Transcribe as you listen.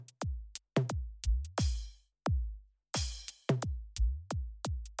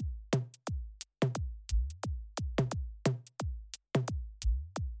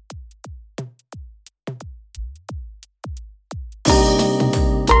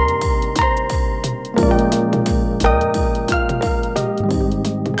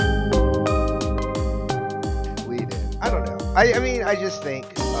I just think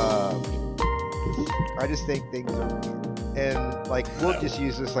things are weird, and like we'll just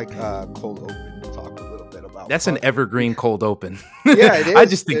use this like cold open to talk a little bit about. That's an evergreen cold open. Yeah, it is. I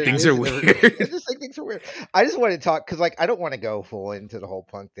just think things are weird. I just think things are weird. I just want to talk because like I don't want to go full into the whole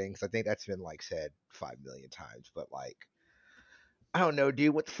punk thing. Cause I think that's been like said 5 million times, but like I don't know,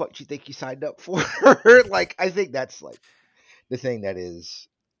 dude. What the fuck do you think you signed up for? Like I think that's like the thing that is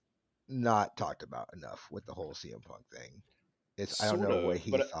not talked about enough with the whole CM Punk thing. It's I don't know what he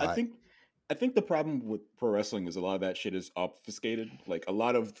but thought. I think the problem with pro wrestling is a lot of that shit is obfuscated. Like a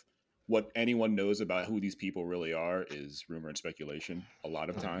lot of what anyone knows about who these people really are is rumor and speculation a lot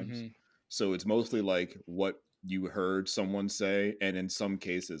of times. Mm-hmm. So it's mostly like what you heard someone say, and in some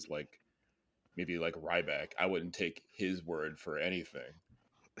cases, like maybe like Ryback, I wouldn't take his word for anything.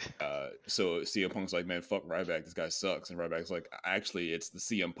 So CM Punk's like, man, fuck Ryback, this guy sucks, and Ryback's like, actually, it's the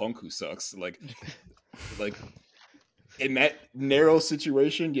CM Punk who sucks. Like in that narrow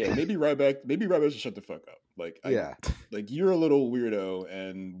situation, yeah, maybe Ryback should shut the fuck up. Like, like you're a little weirdo,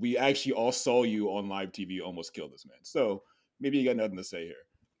 and we actually all saw you on live TV almost kill this man. So maybe you got nothing to say here.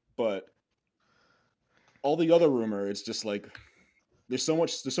 But all the other rumor, it's just like there's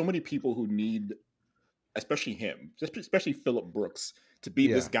so many people who need, especially him, especially Phillip Brooks, to be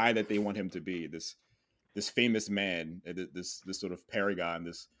this guy that they want him to be, this famous man, this sort of paragon,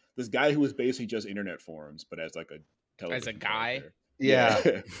 this guy who is basically just internet forums, but as like a guy. Character.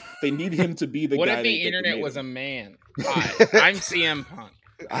 Yeah. They need him to be the what guy. What if the internet was a man? Hi, I'm CM Punk.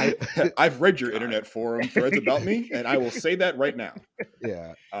 I've read your internet forum threads about me, and I will say that right now.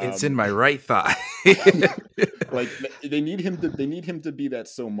 Yeah, it's in my right thigh. Like they need him to be that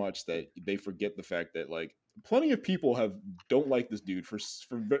so much that they forget the fact that like plenty of people don't like this dude for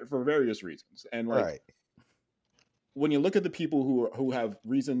various reasons, and like when you look at the people who have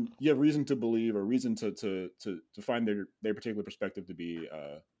reason, you have reason to believe or reason to find their particular perspective to be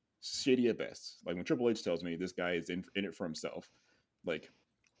shady at best. Like when Triple H tells me this guy is in it for himself, like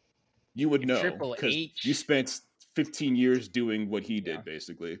you would know because you spent 15 years doing what he did,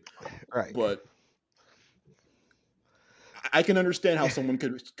 basically. Right. But I can understand how someone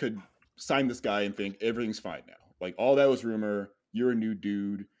could sign this guy and think everything's fine now. Like all that was rumor. You're a new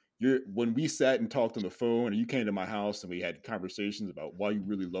dude. When we sat and talked on the phone and you came to my house and we had conversations about why you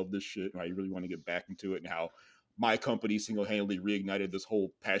really love this shit and why you really want to get back into it and how my company single-handedly reignited this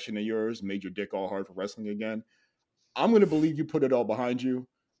whole passion of yours, made your dick all hard for wrestling again. I'm going to believe you put it all behind you.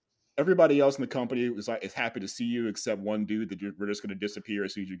 Everybody else in the company is happy to see you except one dude that we're just going to disappear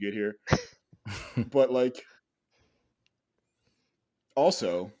as soon as you get here. But like,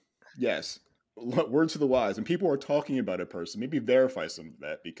 also, yes, words to the wise, and people are talking about a person. Maybe verify some of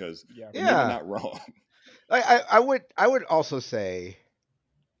that because maybe not wrong. I would also say,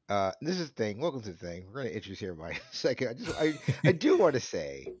 this is the thing. Welcome to the thing. We're going to introduce here in my second. I do want to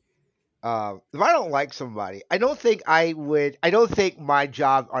say, if I don't like somebody, I don't think my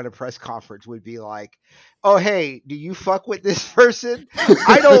job on a press conference would be like, oh, hey, do you fuck with this person?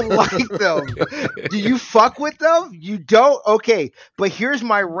 I don't like them. Do you fuck with them? You don't? Okay. But here's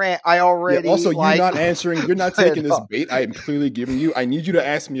my rant. I already also, you're not answering. You're not taking this bait I am clearly giving you. I need you to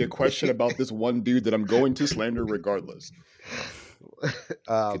ask me a question about this one dude that I'm going to slander regardless.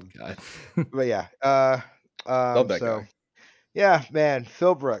 Good guy. But yeah. Love that guy. Yeah, man,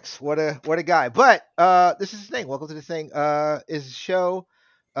 Phil Brooks, what a guy. But this is the thing. Welcome to the thing. Is a show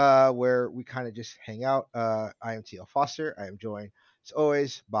where we kind of just hang out. I am TL Foster. I am joined as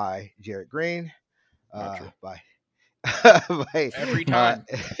always by Jarrett Green. By every time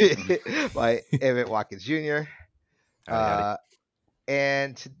by Emmett Watkins Jr.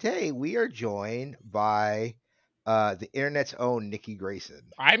 And today we are joined by the internet's own Nikki Grayson.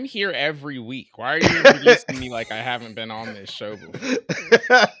 I'm here every week. Why are you introducing me like I haven't been on this show before?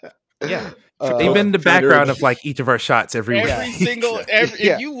 Yeah, they've been in the background of like each of our shots every week.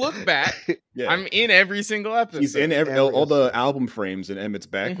 If you look back, I'm in every single episode. He's in all the album frames in Emmett's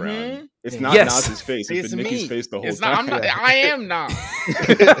background. Mm-hmm. It's not Nas's face. It's been Nikki's face the whole time. I am not.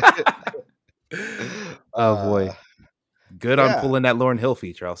 Oh boy. Good on pulling that Lauryn Hill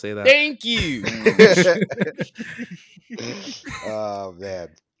feature. I'll say that. Thank you. Oh man.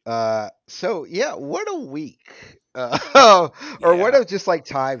 So yeah, what a week. What a just like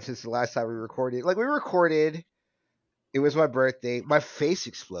time since the last time we recorded. Like we recorded, it was my birthday. My face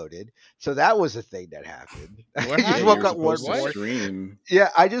exploded. So that was a thing that happened. What I just woke up one morning. Yeah,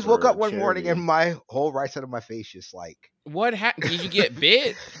 I just woke up one morning and my whole right side of my face just like. What happened? Did you get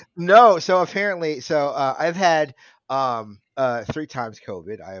bit? No. So apparently, I've had 3 times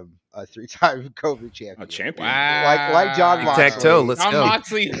COVID. I am a 3-time COVID champion. A champion. Wow. Like John Moxley. Tic-tac-toe, let's John go.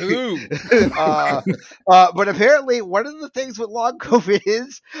 Moxley, who? But apparently one of the things with long COVID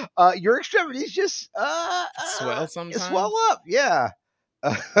is your extremities just Swell sometimes. Swell up. Yeah.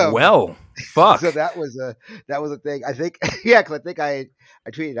 Well, fuck. So that was a thing. I think, yeah, because I think I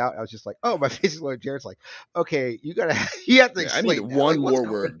tweeted out. I was just like, "Oh, my face is low." Jared's like, "Okay, you have to I explain need that. one Like,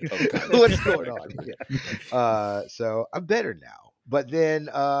 more word. what's going on?" Yeah. So I'm better now. But then,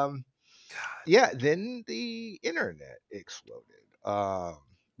 then the internet exploded.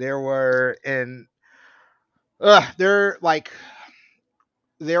 There were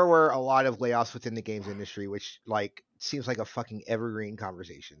there were a lot of layoffs within the games industry, which like seems like a fucking evergreen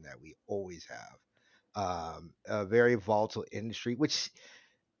conversation that we always have. A very volatile industry, which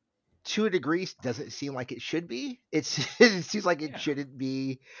to a degree doesn't seem like it should be. It seems like it shouldn't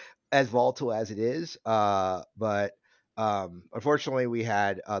be as volatile as it is. But unfortunately, we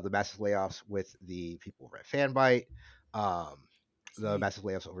had the massive layoffs with the people over at Fanbyte, the massive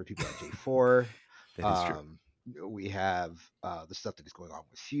layoffs over people at J4. That is true. We have the stuff that is going on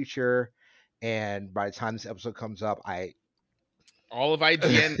with Future, and by the time this episode comes up, all of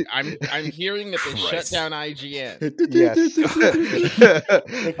IGN. I'm hearing that they shut down IGN. Yes.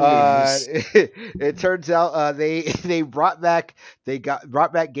 It turns out they brought back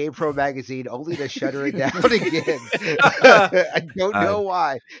GamePro magazine only to shutter it down again. I don't know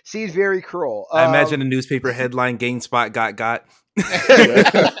why. Seems very cruel. I imagine a newspaper headline: "GameSpot got."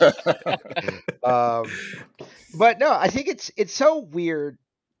 But no, I think it's so weird.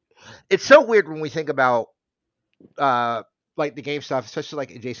 It's so weird when we think about like the game stuff, especially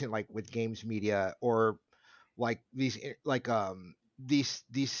like adjacent, like with games media or like these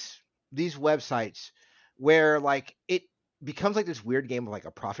websites where like it becomes like this weird game of like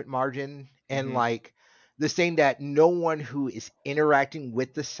a profit margin and like this thing that no one who is interacting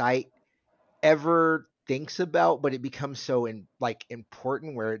with the site ever thinks about, but it becomes so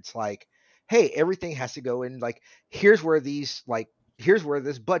important where it's like, hey, everything has to go in, like here's where this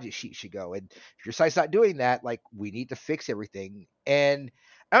budget sheet should go, and if your site's not doing that, like we need to fix everything. And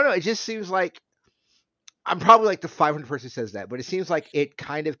I don't know, it just seems like I'm probably like the 500 person who says that, but it seems like it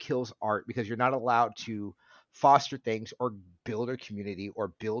kind of kills art because you're not allowed to foster things or build a community or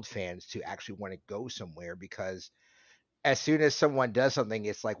build fans to actually want to go somewhere, because as soon as someone does something,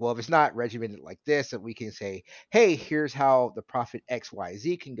 it's like, well, if it's not regimented like this, that we can say, hey, here's how the profit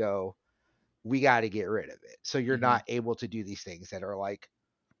XYZ can go, we got to get rid of it. So you're not able to do these things that are like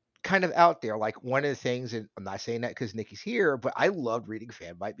kind of out there. Like one of the things, and I'm not saying that because Nikki's here, but I loved reading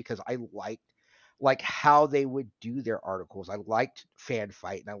Fanbyte because I liked like how they would do their articles. I liked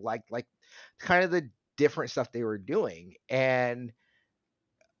Fanfight, and I liked like kind of the different stuff they were doing. And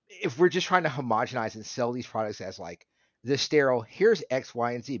if we're just trying to homogenize and sell these products as like the sterile, here's X,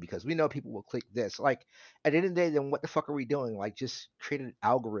 Y, and Z because we know people will click this. Like at the end of the day, then what the fuck are we doing? Like just create an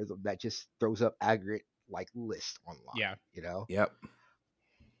algorithm that just throws up aggregate like lists online. Yeah. You know? Yep.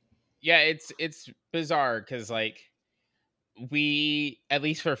 Yeah, it's bizarre because like we, at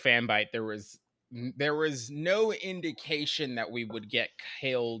least for Fanbyte, there was no indication that we would get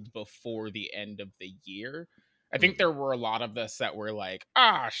killed before the end of the year. I think there were a lot of us that were like,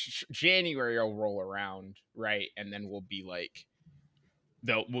 January will roll around, right? And then we'll be like,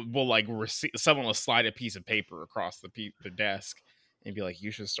 we'll like receive, someone will slide a piece of paper across the desk and be like, you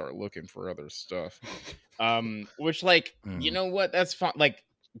should start looking for other stuff. Which like, you know what? That's fun. Like,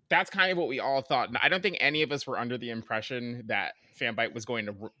 that's kind of what we all thought. I don't think any of us were under the impression that Fanbyte was going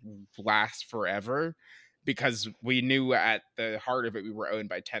to last forever, because we knew at the heart of it, we were owned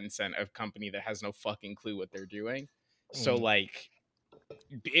by Tencent, a company that has no fucking clue what they're doing. So like,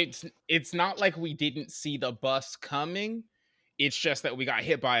 it's not like we didn't see the bus coming. It's just that we got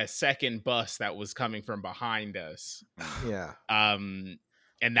hit by a second bus that was coming from behind us. Yeah. And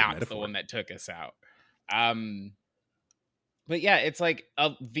that's the one that took us out. But yeah, it's like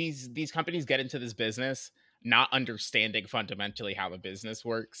these companies get into this business not understanding fundamentally how the business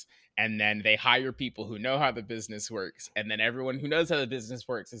works, and then they hire people who know how the business works, and then everyone who knows how the business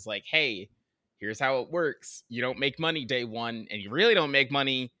works is like, hey, here's how it works. You don't make money day one, and you really don't make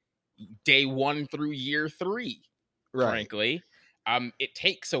money day 1 through year 3. Right. Frankly, it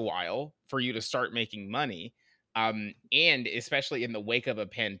takes a while for you to start making money, and especially in the wake of a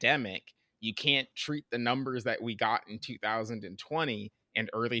pandemic, you can't treat the numbers that we got in 2020 and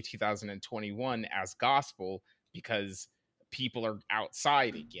early 2021 as gospel, because people are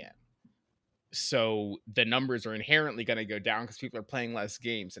outside again. So the numbers are inherently going to go down because people are playing less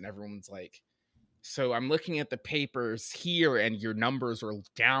games, and everyone's like, so I'm looking at the papers here, and your numbers are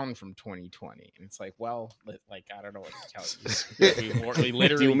down from 2020. And it's like, well, like I don't know what to tell you. We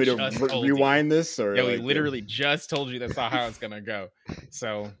literally Do you want me to just told rewind you. this, or Yeah, we literally just told you that's not how it's gonna go.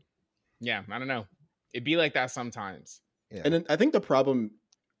 So, yeah, I don't know. It'd be like that sometimes. Yeah. And then I think the problem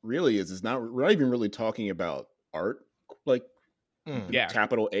really is we're not even really talking about art, like Yeah.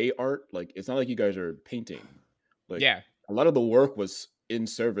 capital A art. Like it's not like you guys are painting. Like Yeah. a lot of the work was in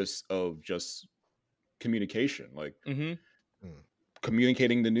service of just communication, like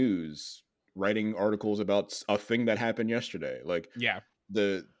communicating the news, writing articles about a thing that happened yesterday. Like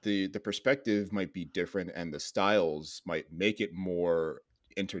the perspective might be different, and the styles might make it more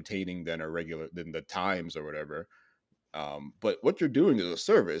entertaining than the Times or whatever. But what you're doing is a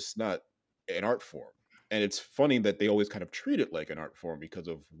service, not an art form. And it's funny that they always kind of treat it like an art form because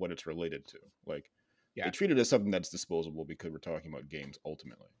of what it's related to. Like they treat it as something that's disposable because we're talking about games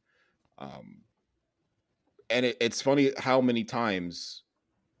ultimately. And it's funny how many times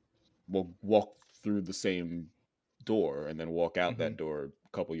we'll walk through the same door and then walk out that door a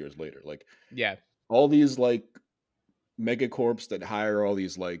couple years later. Like all these like megacorps that hire all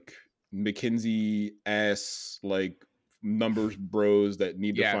these like McKinsey ass like numbers bros that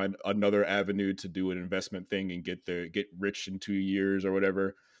need to find another avenue to do an investment thing and get rich in 2 years or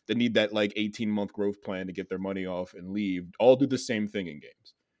whatever. They need that like 18-month growth plan to get their money off and leave. All do the same thing in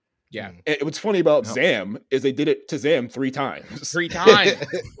games. Yeah. And what's funny about Zam is they did it to Zam 3 times. 3 times.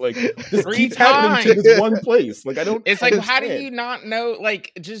 Like this keeps happening to this one place. Like I don't. It's like, how do you not know?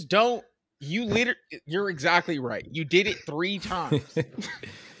 Like, just don't. You're exactly right. You did it 3 times.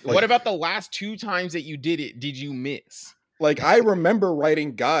 What about the last 2 times that you did it? Did you miss? Like I remember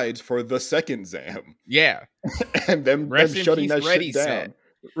writing guides for the second Zam. Yeah. And them shutting that shit down.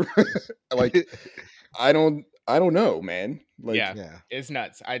 Like I don't know, man. Like it's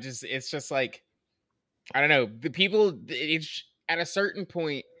nuts. It's just like, I don't know. The people, at a certain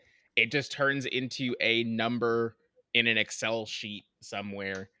point, it just turns into a number in an Excel sheet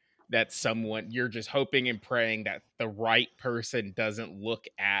somewhere that you're just hoping and praying that the right person doesn't look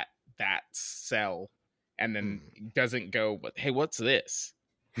at that cell and then doesn't go, but hey, what's this?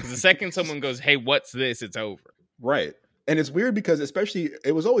 Because the second someone goes, hey, what's this? It's over. Right. And it's weird because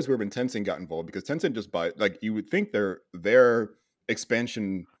it was always weird when Tencent got involved, because Tencent just you would think their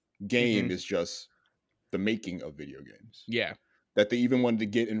expansion game is just the making of video games. Yeah. That they even wanted to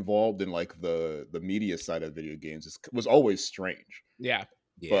get involved in like the media side of video games was always strange. Yeah.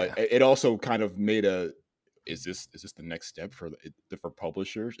 But it also kind of made is this the next step for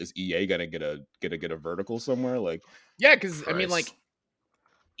publishers? Is EA gonna get a vertical somewhere? Like, yeah, because I mean, like,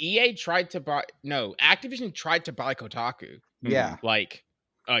 Activision tried to buy Kotaku. Yeah. Like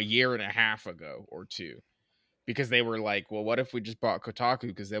a year and a half ago or 2. Because they were like, well, what if we just bought Kotaku?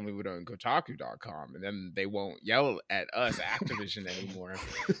 Because then we would own Kotaku.com, and then they won't yell at us, Activision, anymore.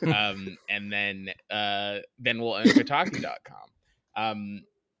 And then we'll own Kotaku.com.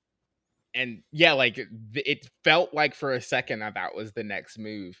 And yeah, like it felt like for a second that was the next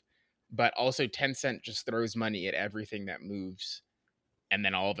move, but also Tencent just throws money at everything that moves, and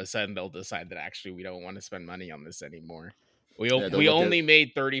then all of a sudden they'll decide that actually we don't want to spend money on this anymore. We only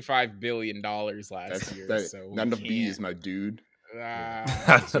made $35 billion last year, so not enough bees, my dude.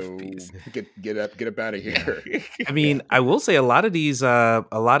 So get up out of here. I mean, I will say a lot of these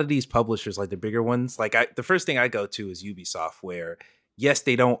publishers, like the bigger ones, like the first thing I go to is Ubisoft, where yes,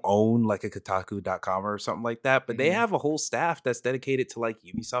 they don't own like a Kotaku.com or something like that, but they have a whole staff that's dedicated to like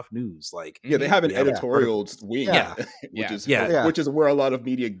Ubisoft news. Like, they have an editorial wing, which is where a lot of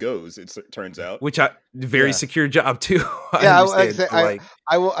media goes. It turns out, which very secure job too. I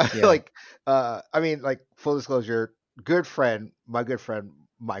will I mean, like, full disclosure, my good friend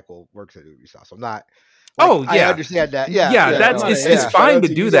Michael works at Ubisoft, so I'm not. Like, I understand that. It's fine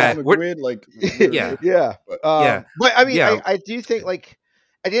to do that. But I mean, I do think, like,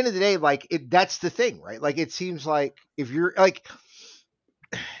 at the end of the day, like, that's the thing, right? Like, it seems like if you're like,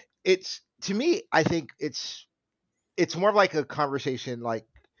 it's, to me, I think it's more like a conversation, like,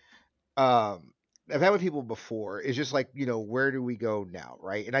 I've had with people before. It's just like, where do we go now,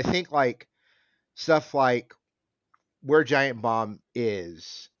 right? And I think like stuff like where Giant Bomb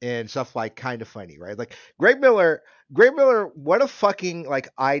is and stuff like Kind of Funny, right? Like Greg Miller, what a fucking like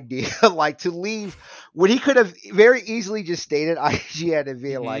idea, like to leave when he could have very easily just stayed at IGN and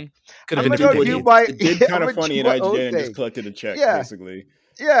be like, could have been did Kind of Funny in IGN and just collected a check, basically.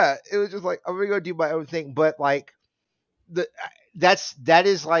 Yeah, it was just like, I'm gonna go do my own thing, but like that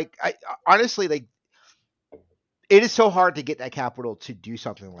is like, I honestly, like, it is so hard to get that capital to do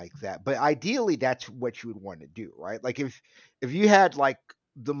something like that. But ideally, that's what you would want to do, right? Like if you had like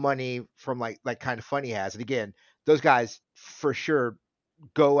the money from like Kind of Funny has. And again, those guys for sure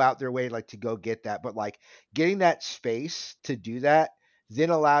go out their way like to go get that, but like getting that space to do that then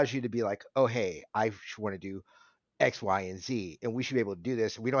allows you to be like, oh hey, I want to do X, Y, and Z, and we should be able to do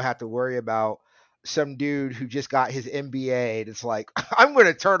this. We don't have to worry about some dude who just got his MBA. And it's like, I'm going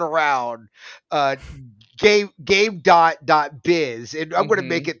to turn around uh, game.biz and I'm going to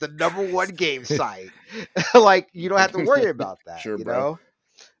make it the #1 game site. Like, you don't have to worry about that, Sure, you bro.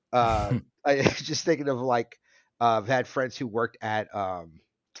 know? I just thinking of like, I've had friends who worked at uh,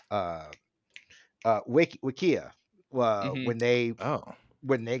 Wikia Oh.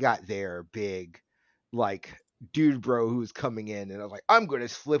 when they got their big like dude bro who's coming in, and I was like, I'm gonna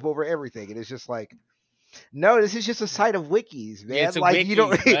flip over everything, and it's just like, no, this is just a site of wikis, man. Yeah, it's a like you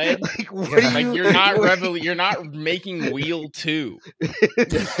don't wikis, bud. like what Yeah. are Like you you're not making Wheel 2.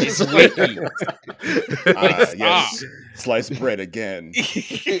 It's It's just like- wiki. Yes, sliced bread again.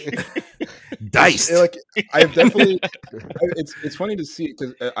 Diced. Like I've definitely, it's funny to see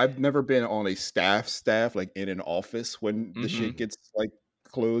because I've never been on a staff like in an office when the shit gets like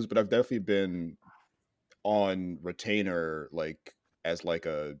closed, but I've definitely been on retainer like as like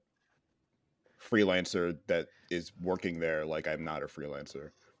a freelancer that is working there. Like I'm not a freelancer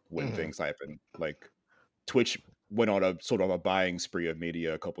when things happen. Like Twitch went on a sort of a buying spree of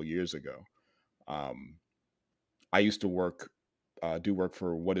media a couple years ago. I used to do work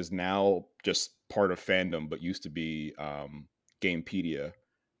for what is now just part of fandom, but used to be Gamepedia,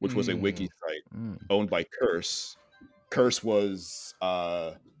 which was a wiki site owned by Curse. Curse was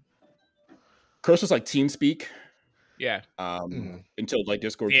like TeamSpeak. Yeah. Until like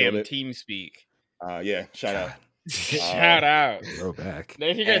Discord Damn, killed it. TeamSpeak. Yeah, shout out. Shout out. Throwback. Now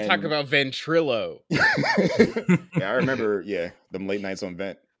you're gonna talk about Ventrilo. Yeah, I remember. Yeah, them late nights on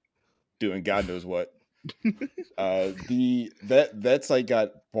Vent, doing God knows what. That site got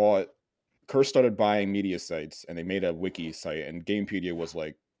bought. Curse started buying media sites, and they made a wiki site, and Gamepedia was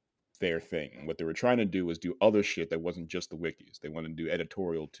like their thing. And what they were trying to do was do other shit that wasn't just the wikis. They wanted to do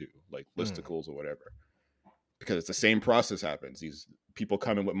editorial too, like listicles or whatever. Because it's the same process happens. These people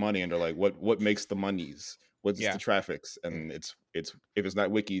come in with money and they're like, what makes the monies? What's the traffics? And it's if it's not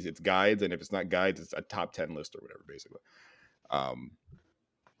wikis, it's guides, and if it's not guides, it's a top 10 list or whatever, basically.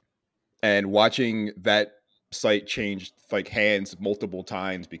 And watching that site change like hands multiple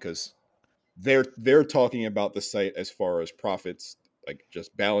times because they're talking about the site as far as profits, like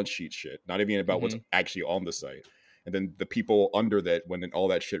just balance sheet shit, not even about what's actually on the site. And then the people under that, when all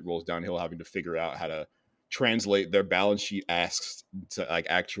that shit rolls downhill, having to figure out how to translate their balance sheet asks to like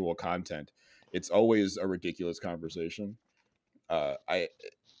actual content. It's always a ridiculous conversation. The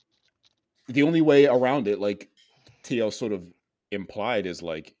only way around it, like TL sort of implied, is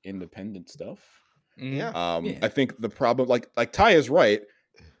like independent stuff. I think the problem, like Ty is right.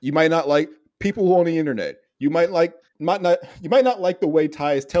 You might not like people who on the internet. You might not like the way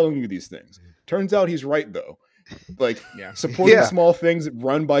Ty is telling you these things. Turns out he's right though. Like supporting small things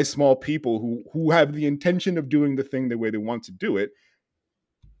run by small people who have the intention of doing the thing the way they want to do it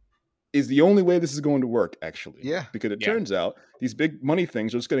is the only way this is going to work, actually. Yeah. Because it turns out these big money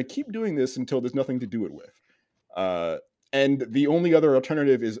things are just going to keep doing this until there's nothing to do it with. And the only other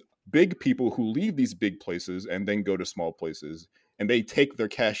alternative is big people who leave these big places and then go to small places, and they take their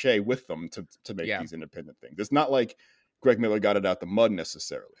cachet with them to make these independent things. It's not like Greg Miller got it out the mud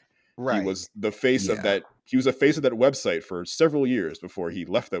necessarily. Right. He was the face of that. He was a face of that website for several years before he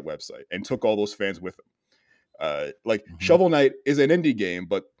left that website and took all those fans with him. Shovel Knight is an indie game,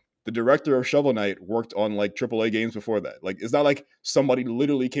 but the director of Shovel Knight worked on like AAA games before that. Like, it's not like somebody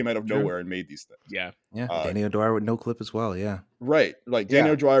literally came out of nowhere and made these things. Yeah. Danny O'Dwyer with NoClip as well. Yeah. Right. Like Danny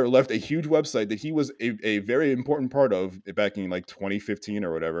O'Dwyer left a huge website that he was a very important part of back in like 2015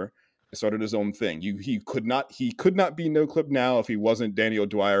 or whatever. He started his own thing. He could not be NoClip now if he wasn't Danny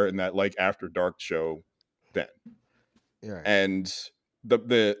O'Dwyer in that like After Dark show then. Yeah. And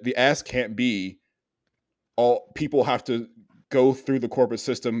the ask can't be all people have to go through the corporate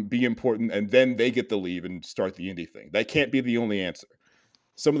system, be important, and then they get to leave and start the indie thing. That can't be the only answer.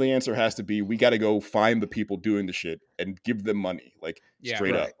 Some of the answer has to be, we got to go find the people doing the shit and give them money, like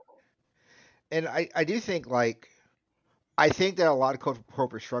straight up. And I do think I think that a lot of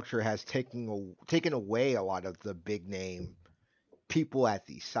corporate structure has taken away a lot of the big name people at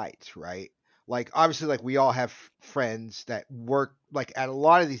these sites, right? Like obviously, like we all have friends that work like at a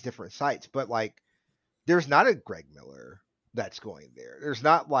lot of these different sites, but like there's not a Greg Miller that's going there. There's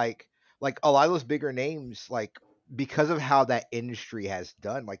not like a lot of those bigger names, like because of how that industry has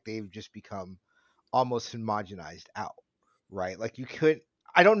done, like they've just become almost homogenized out, right? Like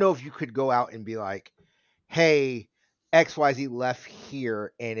I don't know if you could go out and be like, hey, XYZ left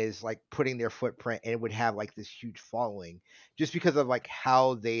here and is like putting their footprint and it would have like this huge following just because of like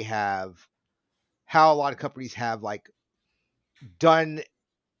how a lot of companies have like done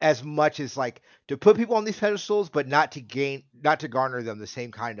as much as like to put people on these pedestals, but not to garner them the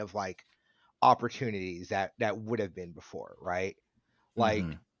same kind of like opportunities that would have been before, right? Like,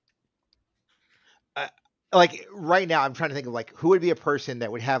 like right now, I'm trying to think of like who would be a person that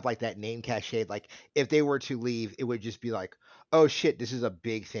would have like that name cachet. Like if they were to leave, it would just be like, oh shit, this is a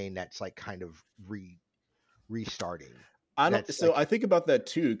big thing that's like kind of restarting. I think about that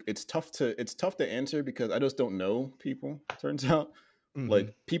too. It's tough to answer because I just don't know people. Turns out,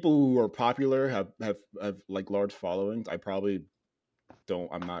 like people who are popular have like large followings. I probably don't.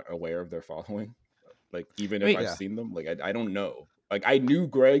 I'm not aware of their following. Like even if I've seen them, like I don't know. Like I knew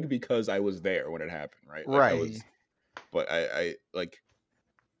Greg because I was there when it happened, right? Like, right. But I like.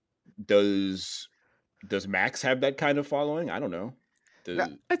 Does Max have that kind of following? I don't know.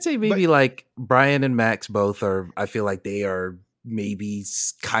 I'd say maybe like Brian and Max both are. I feel like they are maybe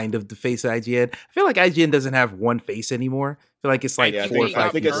kind of the face of IGN. I feel like IGN doesn't have one face anymore. I feel like it's like 4 or 5. I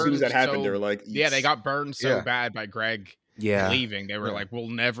think as soon as that happened, they were like, they got burned so bad by Greg leaving. They were like, we'll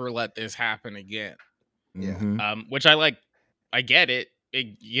never let this happen again. Yeah. Which I like. I get it.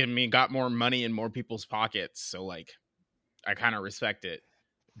 It got more money in more people's pockets. So like, I kind of respect it.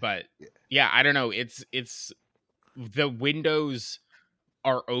 But yeah, I don't know. It's the windows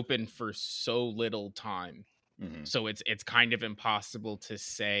are open for so little time. So it's kind of impossible to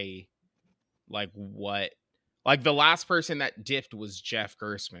say like what, like the last person that dipped was Jeff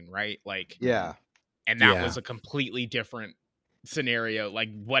Gerstmann, right? Like, and that was a completely different scenario. Like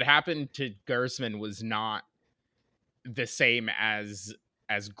what happened to Gerstmann was not the same as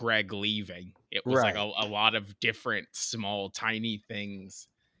Greg leaving. It was like a lot of different small tiny things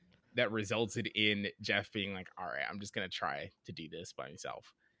that resulted in Jeff being like, all right, I'm just going to try to do this by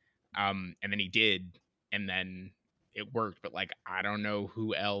myself. And then he did, and then it worked, but like, I don't know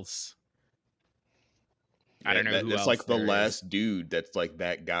who else. I don't know who else. It's like the last dude that's like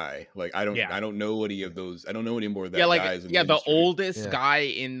that guy. Like I don't know any of those. I don't know any more of that guys. The oldest guy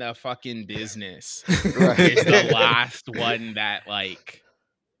in the fucking business is the last one that like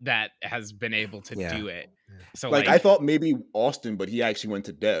that has been able to do it. So like I thought maybe Austin, but he actually went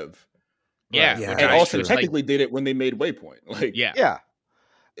to dev. And Austin technically did it when they made Waypoint. Like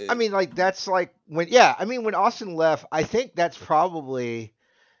I mean, like that's like when Austin left, I think that's probably.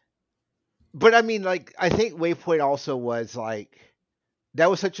 But I mean, like I think Waypoint also was like that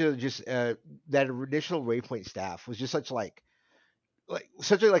was such a just that initial Waypoint staff was just such like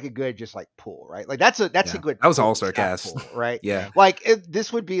such a good just like pool, right? Like that's a good. That was an all-star cast, pool, right? Yeah. Like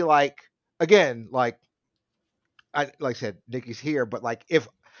this would be like again like I said, Nikki's here, but like if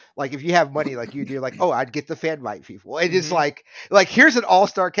you have money like you do, like, oh, I'd get the Fanbyte people. And it's like here's an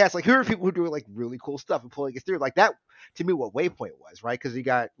all-star cast. Like here are people who do like really cool stuff and pulling it through. Like that to me what Waypoint was, right? Because you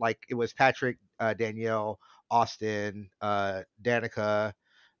got like it was Patrick, Danielle, Austin, Danica,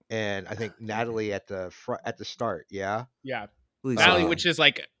 and I think Natalie at the start. Yeah. Natalie, which is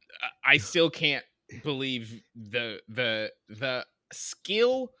like I still can't believe the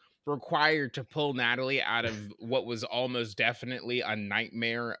skill required to pull Natalie out of what was almost definitely a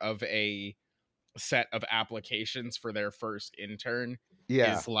nightmare of a set of applications for their first intern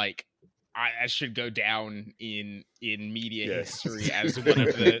is like I should go down in media history as one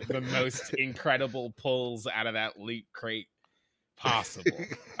of the most incredible pulls out of that loot crate possible.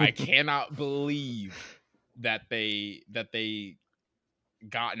 I cannot believe that they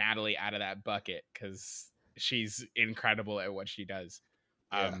got Natalie out of that bucket because she's incredible at what she does.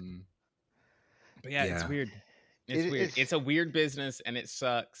 But it's weird. It's weird. It's a weird business and it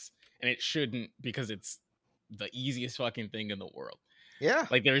sucks and it shouldn't because it's the easiest fucking thing in the world. Yeah.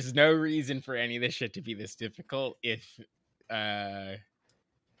 Like there's no reason for any of this shit to be this difficult if I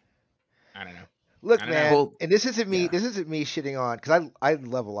don't know. Look, man, and this isn't me shitting on because I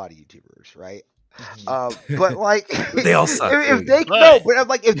love a lot of YouTubers, right? But like they all suck.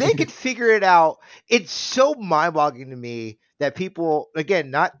 If they could figure it out, it's so mind-boggling to me that people,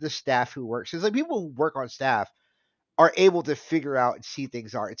 again, not the staff who works, because like people who work on staff are able to figure out and see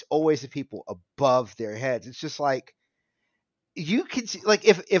things are. It's always the people above their heads. It's just like you can see, like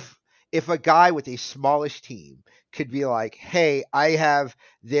if a guy with a smallish team could be like, hey, I have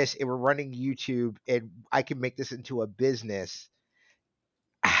this and we're running YouTube and I can make this into a business.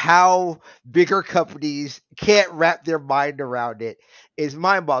 How bigger companies can't wrap their mind around it is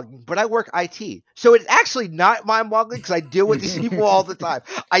mind-boggling. But I work IT, so it's actually not mind-boggling because I deal with these people all the time.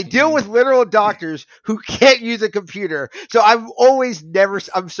 I deal with literal doctors who can't use a computer, so I'm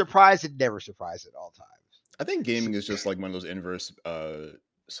surprised and never surprised at all times. I think gaming is just like one of those inverse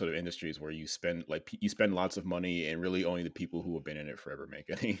sort of industries where you spend lots of money and really only the people who have been in it forever make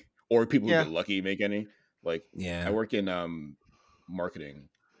any, or people who Yeah. get lucky make any. Like Yeah. I work in marketing,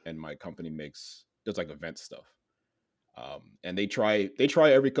 and my company does like event stuff. And they try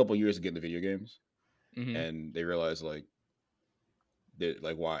every couple of years to get into video games, and they realize like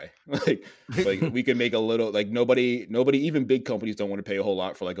why like we can make a little, like nobody even big companies don't want to pay a whole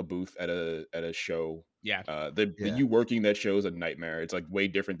lot for like a booth at a show. Yeah. The you working that show is a nightmare. It's like way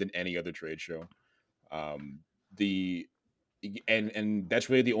different than any other trade show. And that's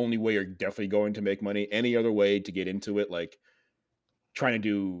really the only way you're definitely going to make money. Any other way to get into it, like trying to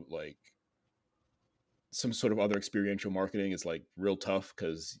do like some sort of other experiential marketing, is like real tough,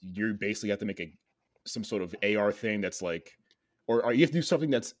 because you basically have to make some sort of AR thing that's like, or you have to do something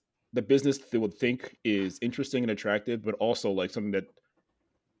that's the business they would think is interesting and attractive, but also like something that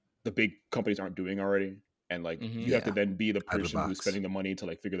the big companies aren't doing already. And like you have to then be the person who's spending the money to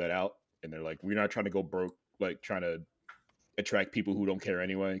like figure that out. And they're like, we're not trying to go broke, like trying to attract people who don't care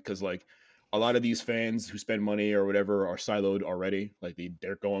anyway. Because like a lot of these fans who spend money or whatever are siloed already. Like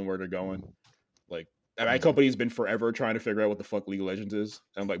they're going where they're going. Like my company's been forever trying to figure out what the fuck League of Legends is.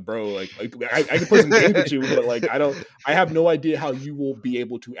 And I'm like, bro, like I can play some games with you, but like I have no idea how you will be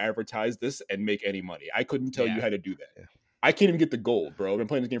able to advertise this and make any money. I couldn't tell you how to do that. Yeah. I can't even get the gold, bro. I've been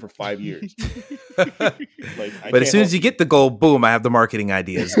playing this game for 5 years. But as soon as you get the gold, boom, I have the marketing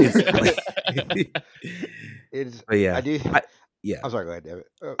ideas. Yeah. Yeah. I'm sorry, go ahead, David.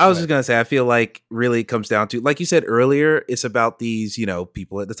 I was just going to say, I feel like really it comes down to, like you said earlier, it's about these,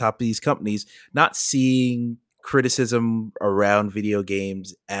 people at the top of these companies not seeing criticism around video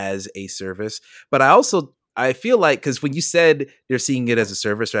games as a service. But I feel like, because when you said they're seeing it as a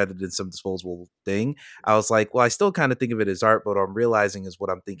service rather than some disposable thing, I was like, well, I still kind of think of it as art, but what I'm realizing is what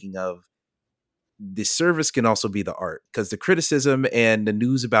I'm thinking of. The service can also be the art, because the criticism and the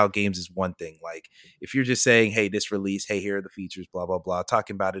news about games is one thing. Like if you're just saying, hey, this release, hey, here are the features, blah, blah, blah,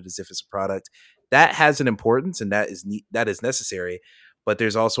 talking about it as if it's a product, that has an importance and that is necessary. But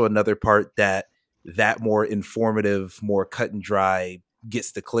there's also another part that more informative, more cut and dry,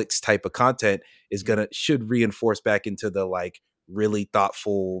 gets the clicks type of content should reinforce back into the like really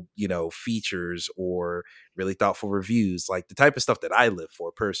thoughtful, features or really thoughtful reviews, like the type of stuff that I live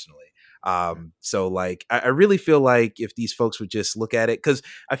for personally. So like, I really feel like if these folks would just look at it, because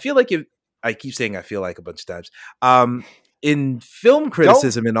I feel like I keep saying I feel like a bunch of times, in film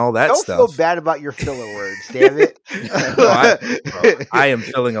criticism and all that stuff. Don't feel bad about your filler words, damn it. I am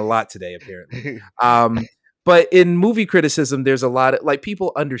feeling a lot today, apparently. But in movie criticism, there's a lot of like,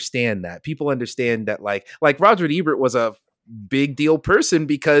 people understand that. People understand that like Roger Ebert was a big deal person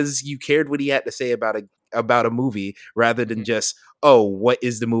because you cared what he had to say about a movie rather than just, oh, what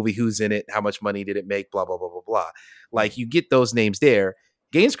is the movie? Who's in it? How much money did it make? Blah, blah, blah, blah, blah. Like you get those names there.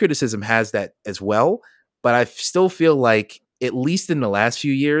 Games criticism has that as well. But I still feel like, at least in the last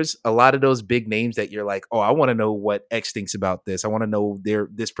few years, a lot of those big names that you're like, oh, I want to know what X thinks about this. I want to know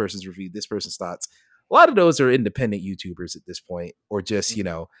this person's review, this person's thoughts. A lot of those are independent YouTubers at this point, or just,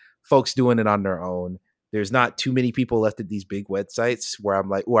 folks doing it on their own. There's not too many people left at these big websites where I'm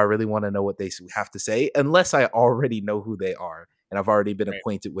like, oh, I really want to know what they have to say, unless I already know who they are and I've already been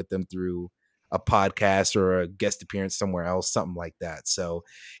acquainted with them through a podcast or a guest appearance somewhere else, something like that. So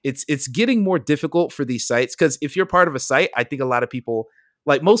it's getting more difficult for these sites, because if you're part of a site, I think a lot of people,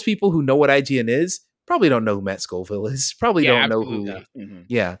 like most people who know what IGN is, probably don't know who Matt Scoville is, probably don't absolutely. know who.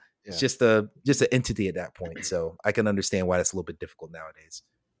 Yeah. It's just an entity at that point. So I can understand why that's a little bit difficult nowadays.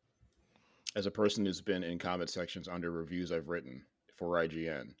 As a person who's been in comment sections under reviews I've written for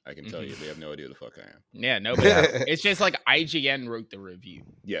IGN, I can tell you they have no idea who the fuck I am. Yeah, nobody. It's just like IGN wrote the review.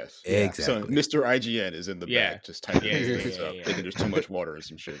 Yes, exactly. So Mr. IGN is in the back, just typing these things up, thinking there's too much water and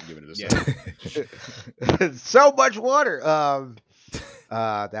some shit, and giving it a second. So much water.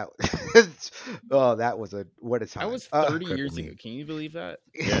 That was what a time. That was 30 years ago. Can you believe that?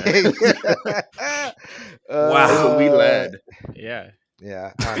 Yeah. Wow, that's a wee lad. Yeah.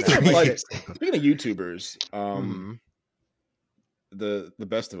 Yeah. Speaking of YouTubers, the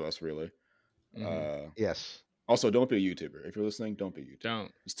best of us, really. Yes. Also, don't be a YouTuber. If you're listening, don't be a YouTuber.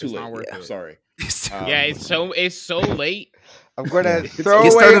 Don't. It's too late. Not worth it. Sorry. It's so late. I'm gonna throw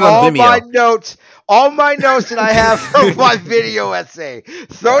away all my notes that I have from my video essay.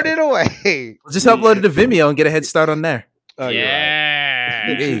 Throwing it away. Just upload it to Vimeo and get a head start on there. Oh, yeah.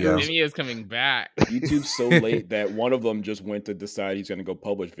 Right. There you go. Vimeo's coming back. YouTube's so late that one of them just went to decide he's going to go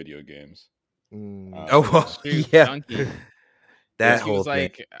publish video games. Yeah. Donkey. That he whole was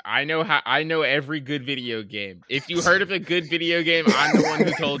thing. like, I know every good video game. If you heard of a good video game, I'm the one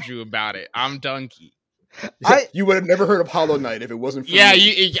who told you about it. I'm Donkey. You would have never heard of Hollow Knight if it wasn't for Yeah,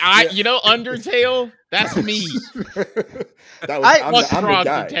 me. you know Undertale? That's me. I'm What's the Fraud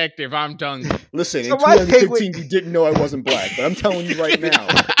guy. Detective? I'm Duncan. Listen, So in my thing 2015, you didn't know I wasn't black, but I'm telling you right now,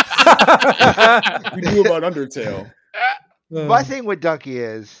 you knew about Undertale. My thing with Dunkey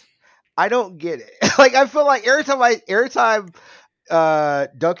is I don't get it. Like I feel like every time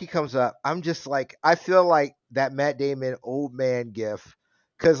Dunkey comes up, I'm just like I feel like that Matt Damon old man gif.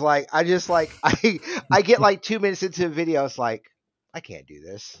 Cause like I just like I get like 2 minutes into the video, it's like I can't do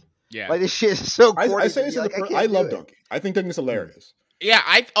this. Yeah. Like this shit is so corny. I say this I love Dunkey. I think Dunkey's hilarious. Yeah,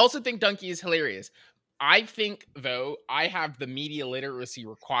 I also think Dunkey is hilarious. I think, though, I have the media literacy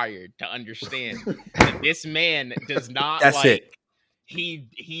required to understand that this man does not That's it.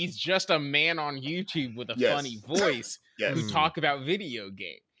 He's just a man on YouTube with a funny voice who talk about video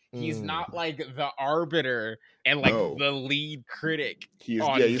games. He's not like the arbiter and like the lead critic. He's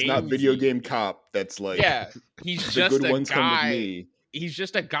not video game cop. That's like he's the just good a ones come with guy. me. He's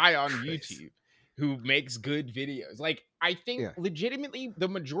just a guy on YouTube who makes good videos. Like I think legitimately the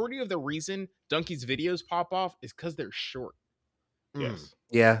majority of the reason Dunkey's videos pop off is because they're short. Yes.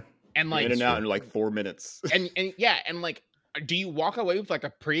 Yeah. And like in and out in like 4 minutes. and like, do you walk away with like a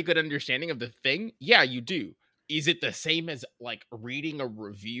pretty good understanding of the thing? Yeah, you do. Is it the same as like reading a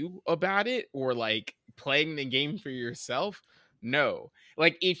review about it or like playing the game for yourself? No.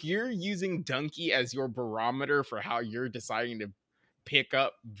 Like if you're using Dunkey as your barometer for how you're deciding to pick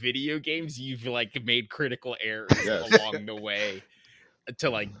up video games, you've like made critical errors along the way to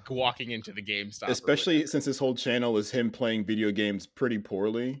like walking into the GameStop. Especially since his whole channel is him playing video games pretty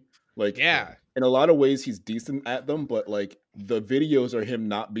poorly. Like in a lot of ways he's decent at them, but like the videos are him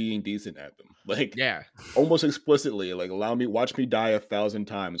not being decent at them. Like almost explicitly, like watch me die 1,000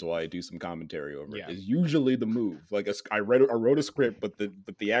 times while I do some commentary over it is usually the move. Like I wrote a script, but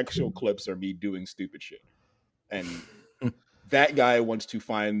the actual clips are me doing stupid shit. And that guy wants to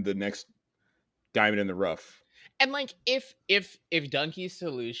find the next diamond in the rough. And like if Dunkey's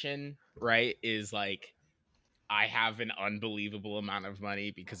solution, right, is like I have an unbelievable amount of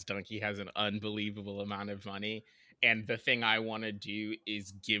money because Dunkey has an unbelievable amount of money. And the thing I want to do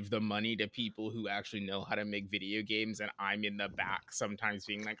is give the money to people who actually know how to make video games. And I'm in the back sometimes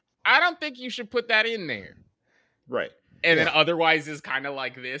being like, I don't think you should put that in there. Right. And then otherwise is kind of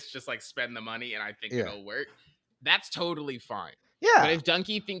like this, just like spend the money and I think it'll work. That's totally fine. Yeah. But if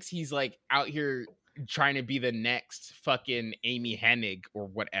Dunkey thinks he's like out here trying to be the next fucking Amy Hennig or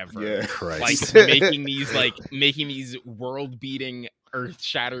whatever, like making these world-beating,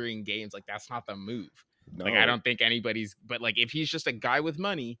 earth-shattering games, like that's not the move. No. Like I don't think anybody's. But like if he's just a guy with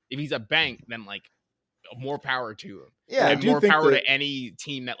money, if he's a bank, then like more power to him. Yeah, and more power to any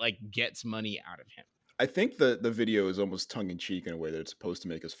team that like gets money out of him. I think the video is almost tongue in cheek in a way that it's supposed to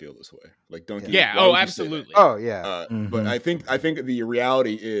make us feel this way. Like Dunkey. Yeah. Oh, absolutely. Oh, yeah. But I think the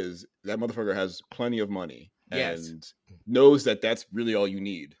reality is that motherfucker has plenty of money and knows that that's really all you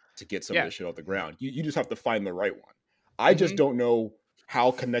need to get some of this shit off the ground. You just have to find the right one. I just don't know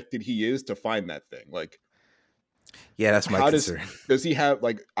how connected he is to find that thing. Like, that's my concern. Does he have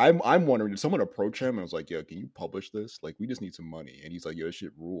like? I'm wondering. Did someone approach him and was like, "Yo, can you publish this? Like, we just need some money." And he's like, "Yo, this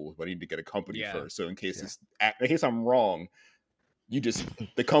shit rules, but I need to get a company first. So in case I'm wrong,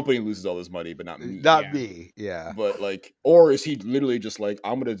 the company loses all this money, but not me. Not me. Yeah. But like, or is he literally just like,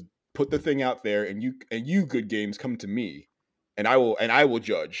 I'm gonna put the thing out there, and you good games come to me, and I will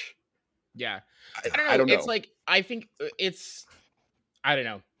judge. Yeah. I don't know. It's like I think it's. I don't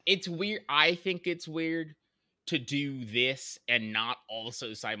know. It's weird. I think it's weird to do this and not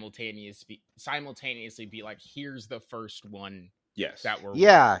also simultaneously be like, here's the first one. Yes. That we're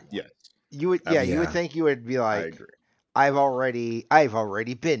Yes. You would you would think you would be like, I agree. I've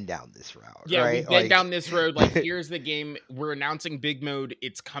already been down this route. Yeah, right? We've been down this road. Like, here's the game. We're announcing Big Mode.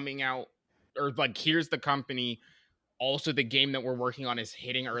 It's coming out. Or like, here's the company. Also, the game that we're working on is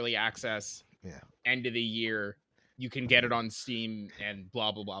hitting early access. Yeah. End of the year. You can get it on Steam and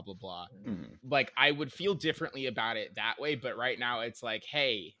blah, blah, blah, blah, blah. Mm-hmm. Like, I would feel differently about it that way. But right now, it's like,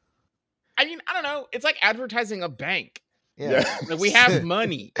 hey, I mean, I don't know. It's like advertising a bank. Yeah. Like, we have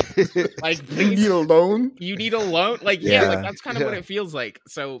money. Like, please, you need a loan? You need a loan? Like, like that's kind of what it feels like.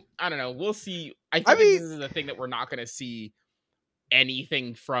 So, I don't know. We'll see. I think this is the thing that we're not going to see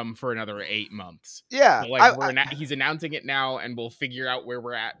anything from for another 8 months. Yeah. So, like, he's announcing it now, and we'll figure out where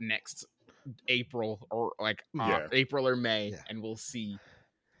we're at next April or like April or May, and we'll see.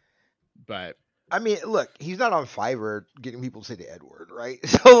 But I mean, look, he's not on Fiverr getting people to say the Edward, right?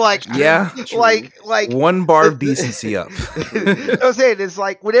 So like, like one bar of decency up. I'm saying it's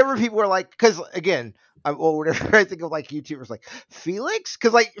like whenever people are like, because again, whenever I think of like YouTubers like Felix,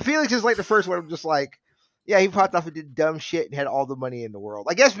 because like Felix is like the first one. I'm just like, Yeah, he popped off and did dumb shit and had all the money in the world.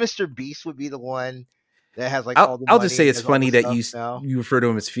 I guess Mr. Beast would be the one that has like all the money. I'll just say it's funny that now. you refer to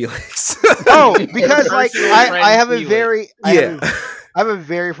him as Felix. Oh, because like I have a Felix. very I have a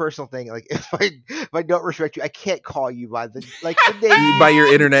very personal thing. Like if I don't respect you, I can't call you by the name, by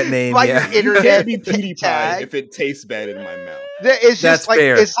your internet name. by Yeah. your internet Can't be PewDiePie tag. if it tastes bad in my mouth. It's just That's like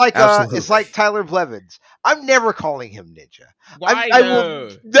fair. it's like Tyler Blevins. I'm never calling him Ninja. Why I though?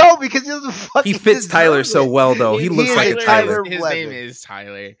 will no, because he doesn't fucking He fits Tyler deserve so it. well though. He He looks is like a a Tyler Tyler. His Blevins. name is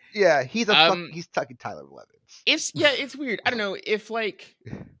Tyler. Yeah, he's he's fucking Tyler Blevins. It's weird. I don't know if like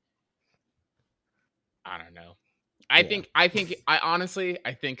I don't know. I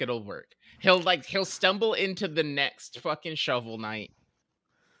think it'll work. He'll stumble into the next fucking Shovel Knight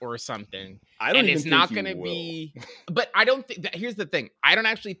or something. I don't And even it's think not he gonna will. be but I don't think that here's the thing. I don't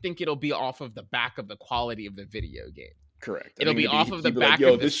actually think it'll be off of the back of the quality of the video game. Correct. I It'll think be off of the he'd be like, back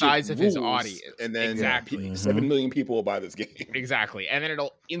 "Yo, of the this shit size of his rules," audience. and then Exactly. 7 million people will buy this game. Exactly. And then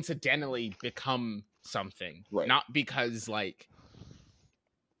it'll incidentally become something. Right. Not because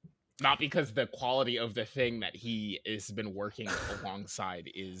the quality of the thing that he has been working alongside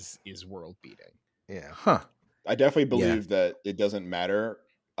is world beating. Yeah. Huh. I definitely believe that it doesn't matter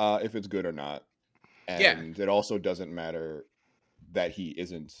if it's good or not, and it also doesn't matter that he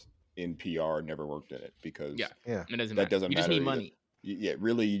isn't in PR, never worked in it, because Yeah. Yeah. It doesn't that matter. doesn't You just matter need either. money. Yeah,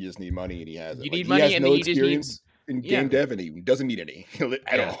 really, you just need money, and he has it. You Like, need money, he has and no then you just need- experience in game dev, and he doesn't need any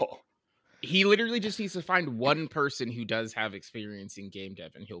at Yeah. all. He literally just needs to find one person who does have experience in game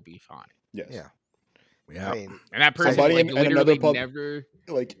dev, and he'll be fine. Yes. Yeah. Yeah. I mean, And that person Somebody like in literally another pub- never.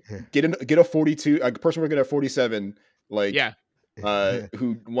 Like get a 42, a person working at 47, like Yeah.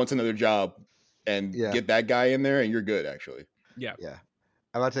 who wants another job, and Yeah. get that guy in there, and you're good actually.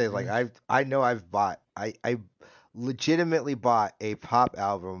 I'm about to say like I legitimately bought a pop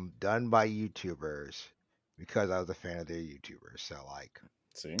album done by YouTubers because I was a fan of their YouTubers. So like,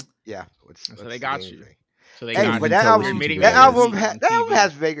 See, yeah, So what's they the got game you. thing? So they Hey, got but you. that tell album, which Admitting YouTuber that it is. album, that album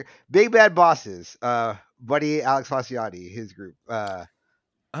has big bad bosses. Buddy Alex Fasciati, his group.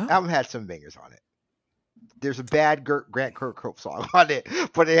 Album had some bangers on it. There's a bad Grant Kirkhope song on it,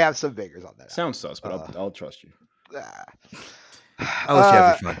 but they have some bangers on that. sounds sus, but I'll trust you. I'll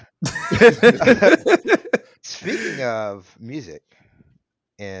let you have your fun. Speaking of music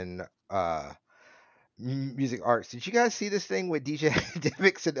and music arts, did you guys see this thing with DJ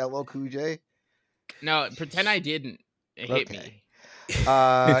Academics and LL Cool J? No, pretend I didn't. It hit Okay. me.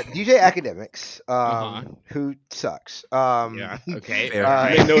 DJ Academics, Uh-huh. who sucks. Yeah. Okay. Fair. You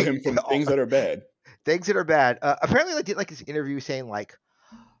alright. may know him from things that are bad. Things that are bad. Apparently, they did like this interview saying like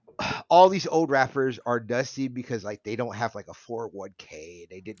all these old rappers are dusty because like they don't have like a 401k.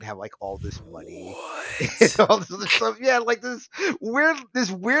 They didn't have like all this money. And all this other stuff. Yeah, like this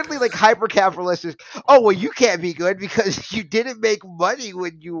weirdly like hyper capitalistic. Oh well, you can't be good because you didn't make money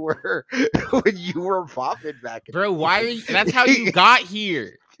when you were popping back. In Bro, the why? day. That's how you got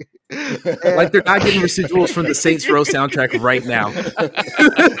here. Like they're not getting residuals from the Saints Row soundtrack right now.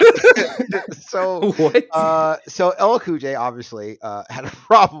 So What? so LL Cool J obviously had a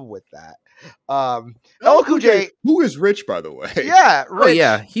problem with that. LL Cool J, who is rich, by the way. yeah, Oh Rich,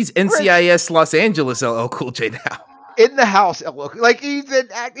 yeah, he's NCIS Los Angeles LL Cool J now. in the house. LL Cool, like he's been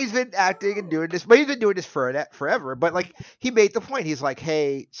acting and doing this, but he's been doing this forever. But like he made the point. He's like,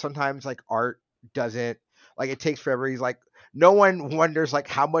 hey, sometimes like art doesn't like it takes forever. He's like, no one wonders like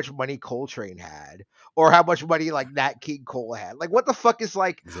how much money Coltrane had or how much money like Nat King Cole had. Like what the fuck is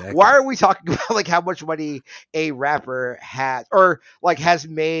like Exactly. why are we talking about like how much money a rapper has or like has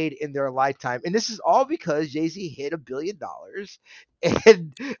made in their lifetime? And this is all because Jay-Z hit $1 billion.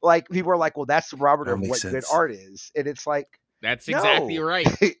 And like people are like, well, that's the barometer That of makes what good sense. art is. And it's like, That's exactly no.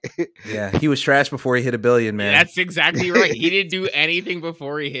 right. Yeah, he was trash before he hit $1 billion, man. That's exactly right. He didn't do anything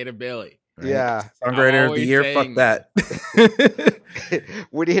before he hit $1 billion. Right? Yeah. Songwriter of the always year. saying Fuck that.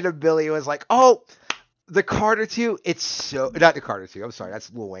 When he hit $1 billion, it was like, oh, the Carter 2, it's so not the Carter 2. I'm sorry,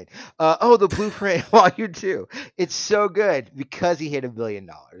 that's Lil Wayne. The Blueprint Volume 2. It's so good because he hit $1 billion.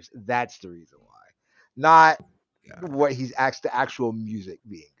 That's the reason why, not what he's the actual music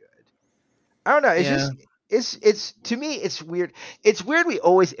being good. I don't know. It's just it's to me it's weird. It's weird we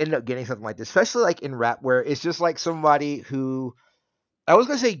always end up getting something like this, especially like in rap where it's just like somebody who. I was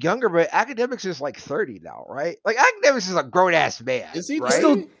gonna say younger, but Academics is like 30 now, right? Like Academics is a grown ass man. Is he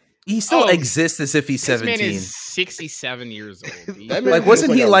right? He still Oh, exists as if he's This 17. man is 67 years old. He- That man Like, feels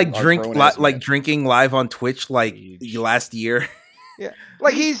wasn't he a grown-ass man. drinking live on Twitch like Huge. last year?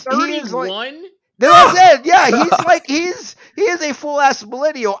 Like he's 31? Then I said, yeah, he is a full ass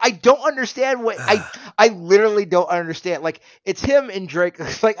millennial. I don't understand what I literally don't understand. Like, it's him and Drake.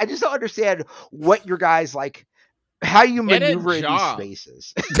 Like, I just don't understand what your guys like. How you maneuver in these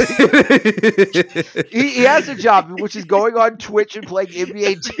spaces. he has a job, which is going on Twitch and playing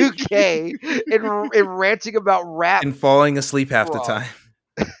NBA 2K and ranting about rap and falling asleep half the time.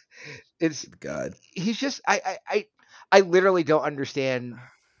 It's God. He's just I literally don't understand.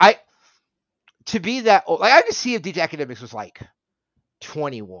 To be that old, like I could see if DJ Academics was like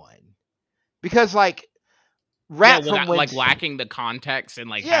 21, because like rap from when, like lacking the context and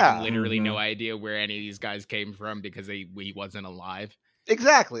like having literally no idea where any of these guys came from because he wasn't alive.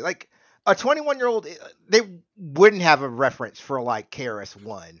 Exactly. Like a 21-year-old, they wouldn't have a reference for like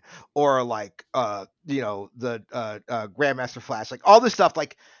KRS-One or like the Grandmaster Flash, like all this stuff,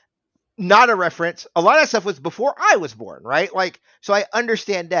 like not a reference. A lot of that stuff was before I was born, right? Like, so I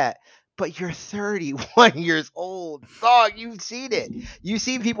understand that. But you're 31 years old. Dog, you've seen it. You've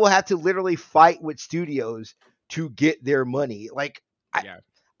seen people have to literally fight with studios to get their money. Like,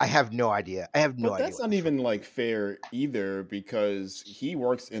 I have no idea. I have no idea. But that's not even like fair either, because he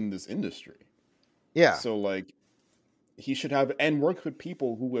works in this industry. Yeah. So like, he should have and work with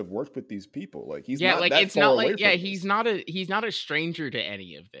people who have worked with these people. Like he's not like that it's far not away like from he's not a stranger to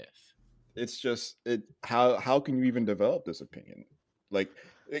any of this. It's just how can you even develop this opinion? Like,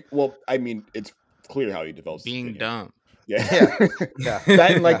 well, I mean, it's clear how he develops being dumb. Yeah. Yeah.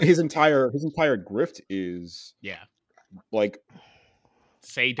 That and like his entire grift is like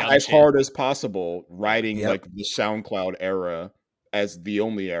say dumb as shit. hard as possible, riding like the SoundCloud era as the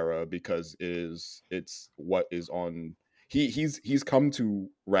only era because it's what is on. He's come to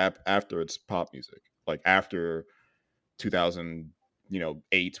rap after it's pop music, like after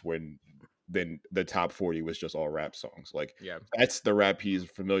 2008 when then the top 40 was just all rap songs. Like that's the rap he's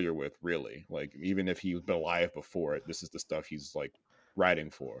familiar with, really. Like even if he's been alive before it, this is the stuff he's like writing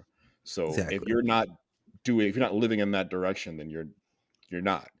for. So if you're not living in that direction, then you're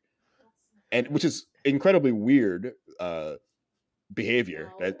not. And which is incredibly weird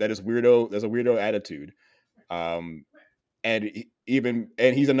behavior. That is weirdo. There's a weirdo attitude. And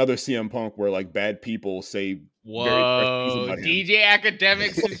he's another CM Punk where like bad people say whoa, DJ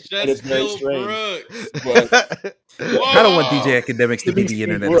Academics is just Phil Brooks. But I don't want DJ Academics to be the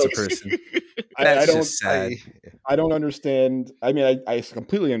internet as a person. That's just sad. I don't understand. I mean, I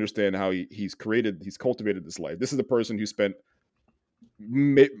completely understand how he's cultivated this life. This is a person who spent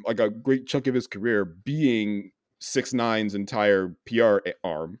like a great chunk of his career being 6ix9ine's entire PR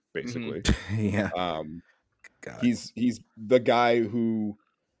arm, basically. God. He's the guy who,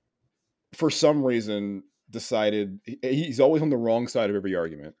 for some reason, decided he's always on the wrong side of every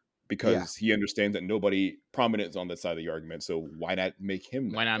argument because he understands that nobody prominent is on that side of the argument. So why not make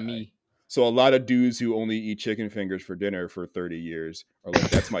him? Why not me? So a lot of dudes who only eat chicken fingers for dinner for 30 years are like,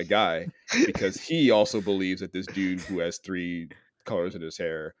 that's my guy, because he also believes that this dude who has 3 colors in his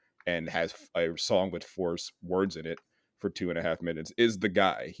hair and has a song with 4 words in it for 2.5 minutes is the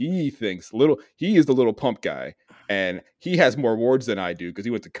guy. He thinks he is the little pump guy, and he has more words than I do because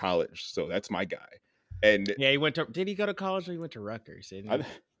he went to college. So that's my guy. And he went to. Did he go to college or he went to Rutgers?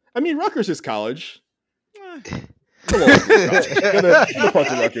 I mean, Rutgers is college. The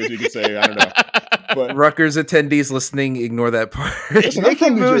parts of Rutgers, you could say. I don't know. But Rutgers attendees listening, ignore that part. Listen, Nikki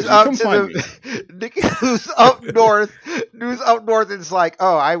moves up Nikki moves up north. Who's up north and it's like,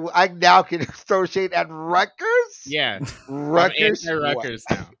 oh, I now can throw shade at Rutgers. Yeah, Rutgers. Rutgers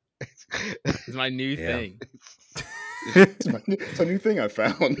now. It's my new thing. It's a new thing I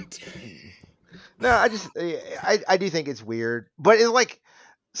found. No, I do think it's weird, but it's like,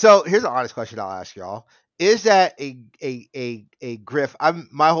 so here's an honest question I'll ask y'all. Is that a Griff?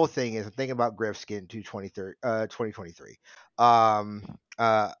 My whole thing is I'm thinking about Griff's getting to 2023.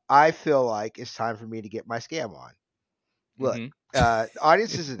 I feel like it's time for me to get my scam on. Look,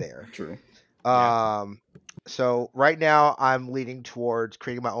 audiences are there. True. So right now I'm leaning towards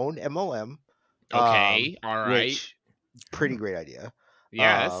creating my own MLM. Okay, all right. Pretty great idea.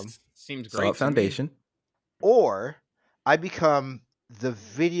 Yeah, that seems great. Foundation. Or I become the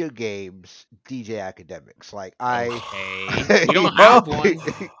video games DJ Academics. Like we don't have one.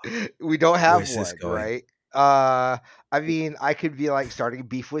 We don't have one, right? I mean, I could be like starting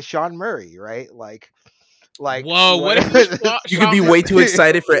beef with Sean Murray, right? Like whoa, what if you could be way too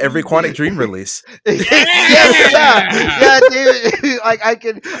excited for every Quantic Dream release? yeah, David. Like I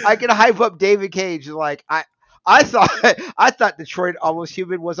can hype up David Cage. Like I thought Detroit Almost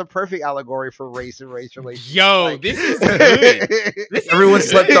Human was a perfect allegory for race and race relations. Yo, this is good. Everyone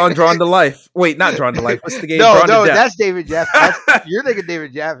slept on Drawn to Life. Wait, not Drawn to Life. What's the game? No, Drawn to Death. that's David Jaffe. You're thinking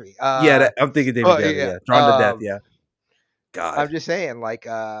David Jaffe. I'm thinking David Jaffe. Yeah. Drawn to Death. Yeah. God. I'm just saying, like,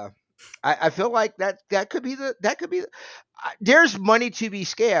 I feel like that could be there's money to be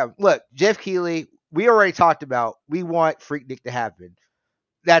scammed. Look, Jeff Keighley, we already talked about. We want Freaknik to happen.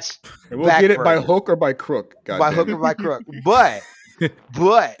 That's we'll get it by hook or by crook. By hook or by crook. But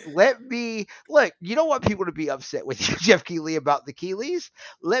let me look. You don't want people to be upset with Jeff Keighley about the Keigleys.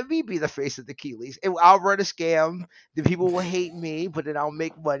 Let me be the face of the Keigleys, and I'll run a scam. The people will hate me, but then I'll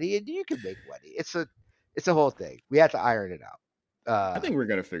make money, and you can make money. It's a whole thing. We have to iron it out. I think we're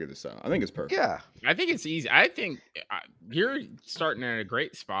gonna figure this out. I think it's perfect. Yeah, I think it's easy. I think you're starting at a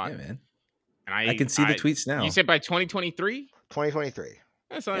great spot. Yeah, man. And I can see the tweets now. You said by 2023? 2023.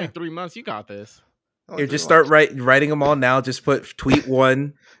 That's only 3 months. You got this. Here, just start writing them all now. Just put tweet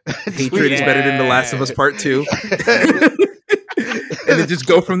 1. Hatred is better than The Last of Us Part 2. And then just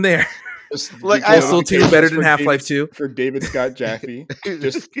go from there. Like Postal 2 better than Half-Life 2. For David Scott Jaffe.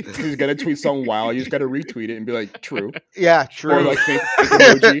 Just he's gonna tweet something wild. You just gotta retweet it and be like, true. Yeah, true. Or like think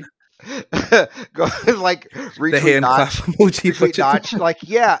emoji. Go like retweet the hand Notch, clap emoji. retweet Notch. Like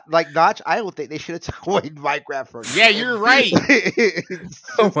Notch. I don't think they should have taken away Minecraft from. Yeah, you're right.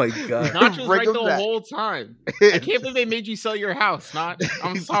 Oh my god, Notch was right the whole time. I can't believe they made you sell your house. Notch,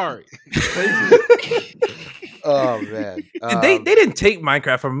 I'm sorry. Oh man, and they didn't take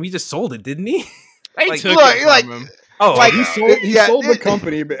Minecraft from him. He just sold it, didn't he? They took it from him. Oh, like he sold the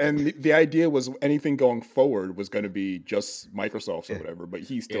company, and the idea was anything going forward was going to be just Microsoft's or whatever. But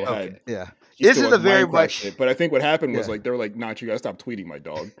he still had, This is a very much. Shit. But I think what happened was like they were like, "Nah, you gotta stop tweeting, my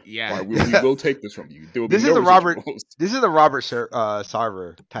dog. Yeah, we will take this from you." This is the Robert. This is the Robert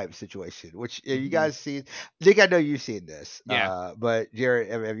Sarver type situation. Which you guys seen? I think I know you've seen this. Yeah. But Jared,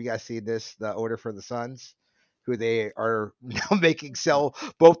 have you guys seen this? The Order for the Suns, who they are now making sell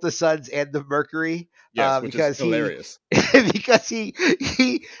both the Suns and the Mercury. Yes, which is hilarious. Because he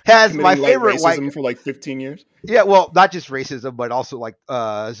has my favorite racism for like 15 years. Yeah, well, not just racism, but also like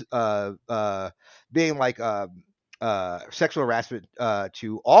being like sexual harassment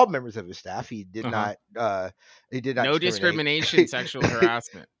to all members of his staff. He did not. He did not. No discrimination, sexual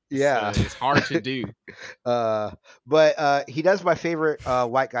harassment. Yeah, it's hard to do. But he does my favorite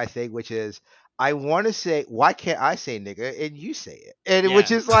white guy thing, which is, I want to say, why can't I say nigga and you say it? And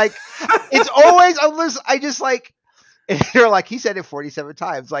which is like, it's always, I just like, and they're like, he said it 47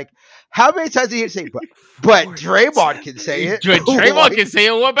 times. Like, how many times did he say, but Draymond can say it? Draymond can say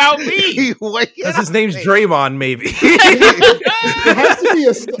it. What about me? Because his name's Draymond, maybe. It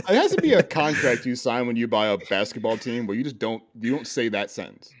has to be a contract you sign when you buy a basketball team where you don't say that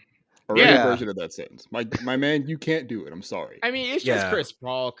sentence. Or any version of that sentence. My man, you can't do it. I'm sorry. I mean, it's just Chris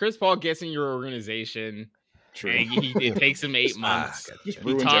Paul. Chris Paul gets in your organization. True. And it takes him 8 months. He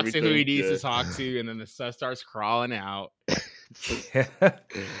talks to who he needs to talk to, and then the stuff starts crawling out.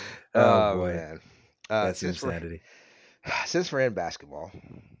 Oh boy, man. That's insanity. Since we're in basketball,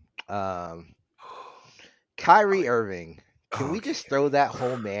 Kyrie Irving. Can we just throw that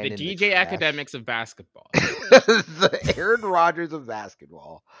whole man the in DJ the Academics of basketball? The Aaron Rodgers of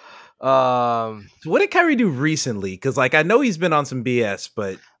basketball. So what did Kyrie do recently? Because like I know he's been on some BS,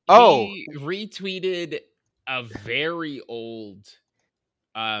 but he retweeted a very old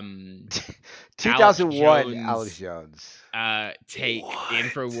 2001 Alex Jones take,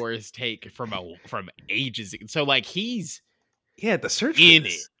 Infowars take from ages ago. So like he's the search in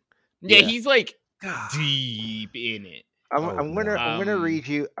it. Yeah, he's like deep in it. I'm gonna read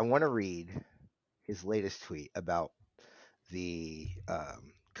you. I want to read his latest tweet about the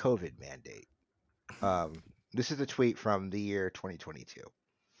COVID mandate. This is a tweet from the year 2022.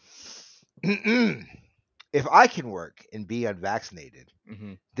 If I can work and be unvaccinated,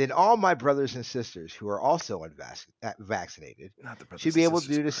 then all my brothers and sisters who are also vaccinated should be able to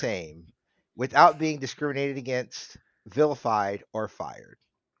do the same without being discriminated against, vilified, or fired.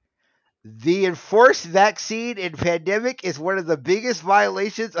 The enforced vaccine in pandemic is one of the biggest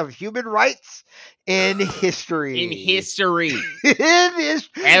violations of human rights in history.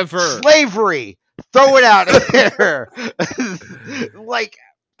 Ever. Slavery. Throw it out there. Like,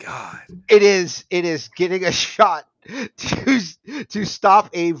 God. It is getting a shot to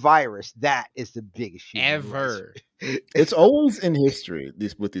stop a virus. That is the biggest ever. It's always in history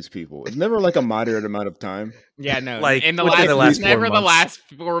with these people. It's never like a moderate amount of time. Yeah, no. Like in the last never the last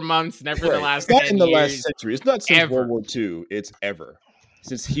 4 months, never the last. It's not 10 in the years, last century. It's not since ever. World War II. It's ever.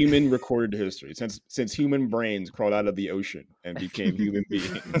 since human recorded history, since human brains crawled out of the ocean and became human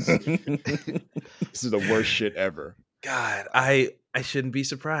beings. This is the worst shit ever. God, I shouldn't be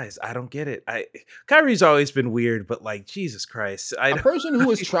surprised. I don't get it. Kyrie's always been weird, but like Jesus Christ, A person who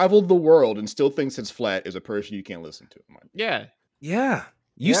has traveled the world and still thinks it's flat is a person you can't listen to. Yeah. Yeah.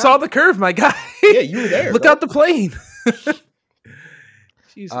 You saw the curve, my guy. Yeah, you were there. Look bro. out the plane.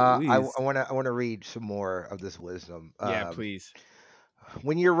 Jeez I Louise. want to read some more of this wisdom. Yeah, please.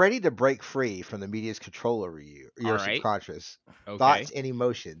 When you're ready to break free from the media's control over you, your All right. subconscious Okay. thoughts and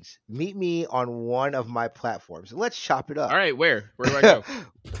emotions, meet me on one of my platforms. Let's chop it up. All right, where do I go?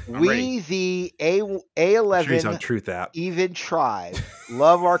 I'm We, ready. the I'm sure he's on A11 Truth app. even tribe,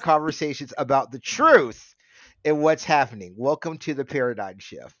 love our conversations about the truth and what's happening. Welcome to the paradigm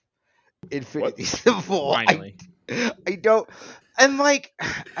shift. Infinity Symbol. Finally. I don't. And like,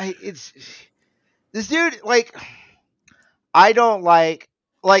 it's this dude. Like, I don't like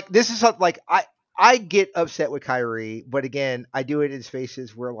this is something like I get upset with Kyrie, but again, I do it in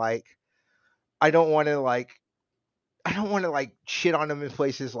spaces where like I don't want to like shit on him in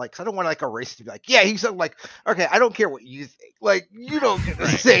places like 'cause I don't want like a racist to be like, yeah, he's like, okay, I don't care what you think, like you don't get to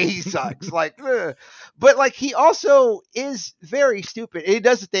say he sucks, like, but like he also is very stupid. He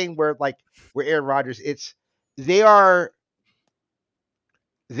does the thing where Aaron Rodgers, they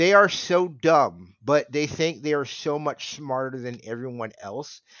are so dumb, but they think they are so much smarter than everyone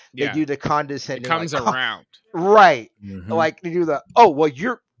else. They Yeah. do the It condescending. comes like, around. right? Mhm. Like they do the, oh well,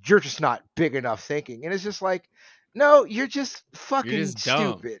 you're just not big enough thinking, and it's just like, no, you're just fucking just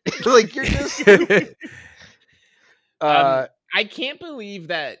dumb. stupid. Like you're just stupid. I can't believe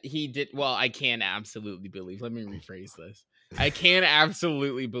that he did. Well, I can absolutely believe. Let me rephrase this. I can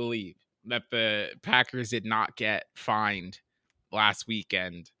absolutely believe that the Packers did not get fined last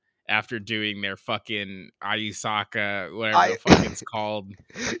weekend after doing their fucking Ayusaka, whatever the fuck it's called,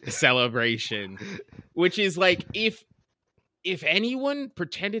 celebration, which is like if anyone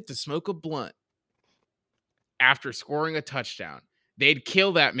pretended to smoke a blunt after scoring a touchdown, they'd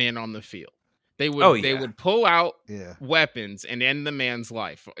kill that man on the field. They would they would pull out weapons and end the man's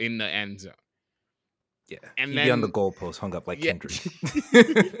life in the end zone. Yeah. And He'd then be on the goalpost hung up like Kendrick.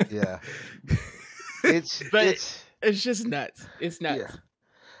 Yeah. It's just nuts. It's nuts.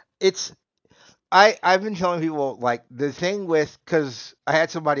 Yeah. I've been telling people like the thing with, because I had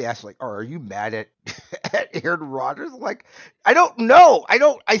somebody ask like, oh, are you mad at Aaron Rodgers? I'm like, I don't know.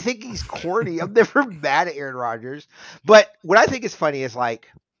 I think he's corny. I'm never mad at Aaron Rodgers. But what I think is funny is like,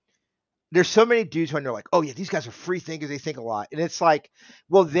 there's so many dudes when they're like, oh yeah, these guys are free thinkers. They think a lot. And it's like,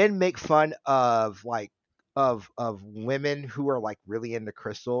 well, then make fun of like, of women who are like really into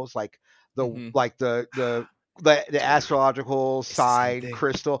crystals, like the astrological sign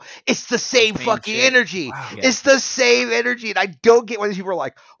crystal. It's the same fucking energy. Wow. Yeah. It's the same energy. And I don't get why these people are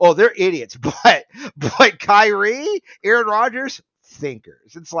like, oh, they're idiots. But Kyrie, Aaron Rodgers,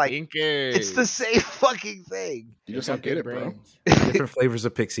 thinkers. It's like, it's the same fucking thing. You just don't get it, bro. Different flavors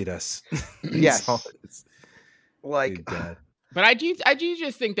of pixie dust. Yes. Like, but I do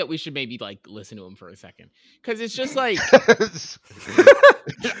just think that we should maybe like listen to him for a second, because it's just like,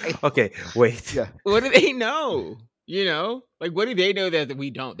 okay, wait. Yeah. What do they know? You know, like what do they know that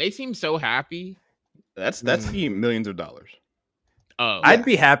we don't? They seem so happy. That's millions of dollars. Oh, I'd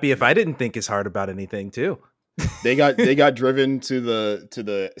be happy if I didn't think as hard about anything too. They got driven to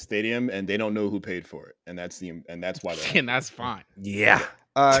the stadium and they don't know who paid for it, and that's why. And that's fine. Yeah.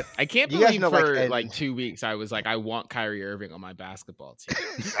 I can't believe for like 2 weeks I was like, I want Kyrie Irving on my basketball team.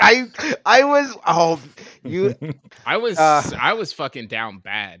 I was fucking down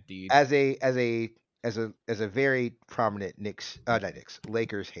bad, dude. As a very prominent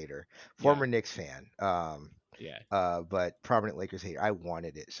Lakers hater, former Knicks fan. But prominent Lakers hater. I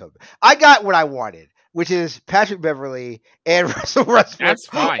wanted it, so I got what I wanted, which is Patrick Beverley and Russell Westbrook. That's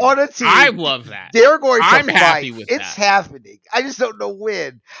fine. On a team. I love that. They're going to I'm fight. happy with that. It's happening. I just don't know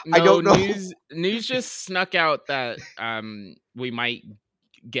when. No, I don't know. News just snuck out that we might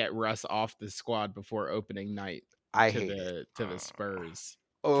get Russ off the squad before opening night to the Spurs.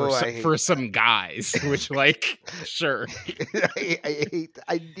 For some guys, which like sure.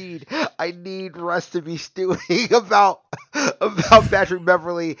 I need Russ to be stewing about Patrick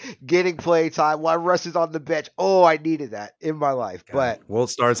Beverley getting play time while Russ is on the bench. Oh, I needed that in my life. But World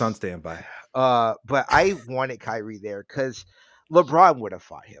Stars on standby. But I wanted Kyrie there because LeBron would have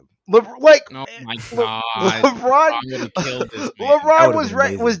fought him. Like Oh my god! LeBron, I'm gonna kill this man.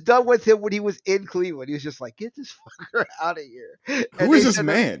 LeBron was done with him when he was in Cleveland. He was just like, get this fucker out of here. Who is this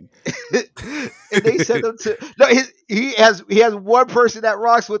man? And they sent him to he has one person that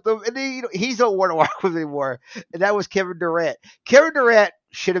rocks with him, and then he's don't want to rock with him anymore, and that was Kevin Durant. Kevin Durant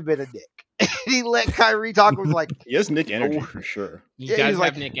should have been a Nick. He let Kyrie talk. Was like, he has Nick energy for sure. He does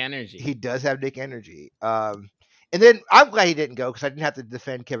have Nick energy. He does have Nick energy. And then I'm glad he didn't go because I didn't have to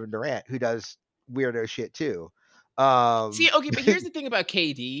defend Kevin Durant, who does weirdo shit too. See, okay, but here's the thing about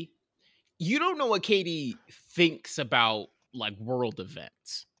KD. You don't know what KD thinks about like world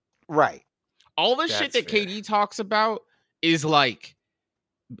events. Right. All the shit that fair. KD talks about is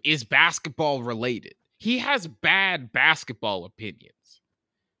basketball related. He has bad basketball opinions.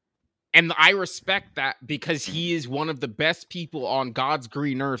 And I respect that because he is one of the best people on God's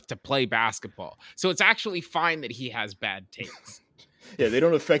green earth to play basketball. So it's actually fine that he has bad takes. Yeah, they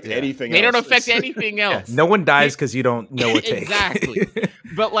don't affect anything else. They don't affect anything else. Yeah, no one dies because you don't know a take. Exactly.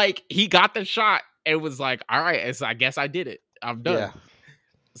 But like, he got the shot and was like, all right, I guess I did it. I'm done. Yeah.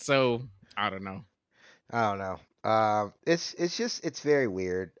 So, I don't know. It's very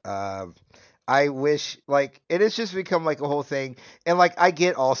weird. I wish, like, it has just become like a whole thing. And like, I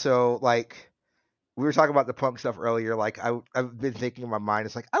get also, like, we were talking about the Punk stuff earlier. Like, I've been thinking in my mind,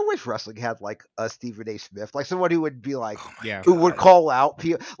 it's like, I wish wrestling had like a Stephen A. Smith, like someone who would be like, who would call out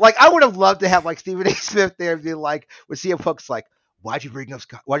people. Like, I would have loved to have like Stephen A. Smith there and be like, when CM Punk's like, why'd you bring up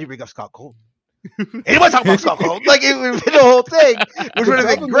Scott Cole? Anyone talk about Scott Cole? Like, it would have been the whole thing, which would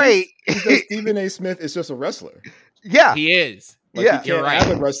have been great. Because Stephen A. Smith is just a wrestler. Yeah. He is. Like, you can't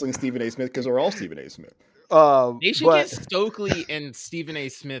have a wrestling Stephen A. Smith because we're all Stephen A. Smith. They should get Stokely and Stephen A.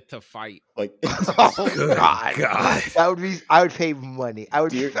 Smith to fight. Like, God, I would pay money. I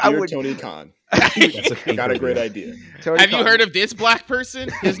would. Dear Tony Khan. Got a great idea. Have you heard of this black person?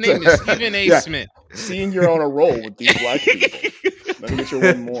 His name is Stephen A. Smith. Seeing you're on a roll with these black people. Let me get you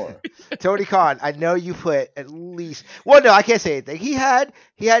one more. Tony Khan, I know you put at least. Well, no, I can't say anything. He had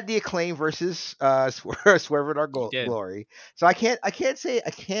the Acclaim versus Swerve in Our Glory. So I can't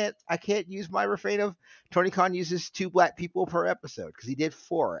use my refrain of Tony Khan uses 2 black people per episode because he did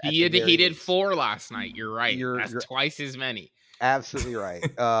 4. He did 4 last night. You're right. That's twice as many. Absolutely right.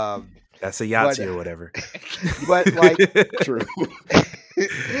 That's a Yahtzee or whatever. But like, true.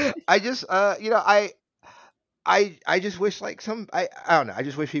 I just I just wish like I don't know. I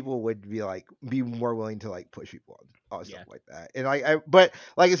just wish people would be more willing to like push people on stuff like that. And but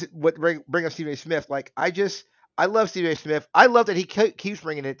like I said, bring up Stephen A. Smith. Like I love Stephen A. Smith. I love that he keeps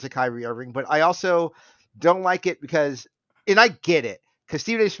bringing it to Kyrie Irving, but I also don't like it because, and I get it, because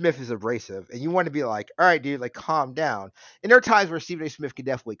Stephen A. Smith is abrasive, and you want to be like, all right, dude, like calm down. And there are times where Stephen A. Smith can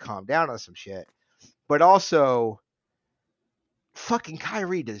definitely calm down on some shit, but also, fucking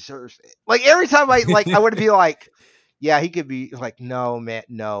Kyrie deserves it. Like every time I want to be like, yeah, he could be like, no, man,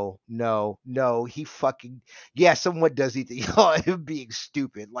 no, he fucking, yeah, someone does need to yell at him being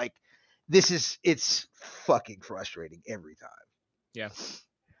stupid. Like it's fucking frustrating every time. Yeah.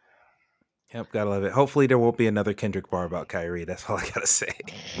 Yep, gotta love it. Hopefully there won't be another Kendrick bar about Kyrie. That's all I gotta say.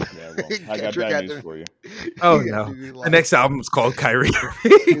 Yeah, well, I got bad news for you. Oh no. The next album is called Kyrie.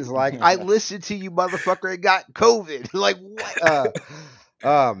 He's like, I listened to you, motherfucker, and got COVID. Like what?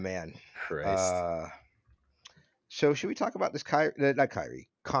 Oh man. Christ. So should we talk about this Kanye?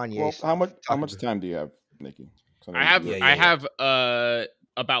 Well, how much time do you have, Nikki? I have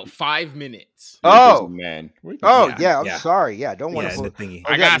about 5 minutes. Oh man. I'm sorry. Yeah, don't want to. Thingy.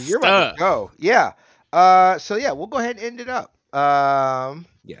 I got you're stuff. About to go. Yeah. So yeah, we'll go ahead and end it up. Yeah,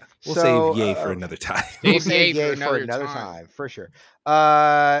 we'll save Ye for another time. We'll save Ye for another time for sure.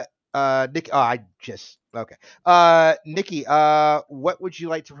 Nick. Okay. Nikki. What would you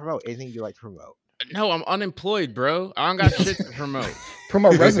like to promote? Anything you'd like to promote? No, I'm unemployed, bro. I don't got shit to promote.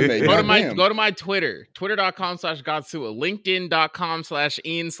 Promote resume. Go to my Twitter, twitter.com/Godsua,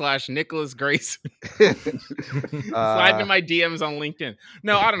 linkedin.com/Ian/Nicholas Grayson. Slide into my DMs on LinkedIn.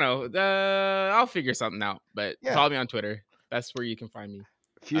 No, I don't know. I'll figure something out, but follow me on Twitter. That's where you can find me.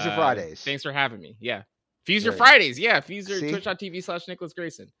 Fuser Fridays. Thanks for having me. Yeah. Fuser Fridays. Yeah. Fuser, twitch.tv/Nicholas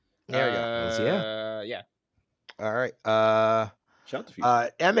Grayson. There you go. Yeah. All right. Shout out to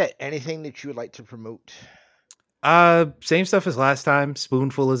Fuser. Emmett, anything that you would like to promote? Same stuff as last time.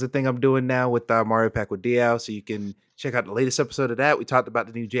 Spoonful is a thing I'm doing now with Mario Pack with Diao, so you can check out the latest episode of that. We talked about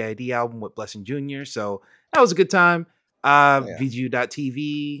the new JID album with Blessing Jr., so that was a good time.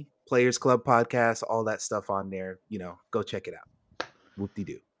 VGU.TV, Players Club podcast, all that stuff on there. Go check it out.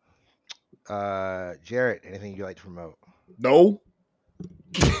 Whoop-de-doo. Jarrett, anything you'd like to promote? No.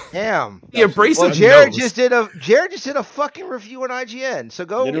 Damn. The abrasive Well, Jared nose. just did a fucking review on IGN. So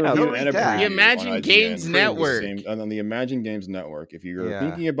go Did a review read and a that. The preview Imagine on IGN Games for the Network. on the Imagine Games Network. If you're Yeah.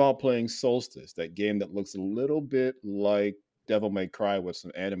 thinking about playing Solstice, that game that looks a little bit like Devil May Cry with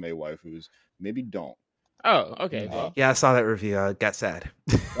some anime waifus, maybe don't. Oh, okay. Yeah, I saw that review. Got sad.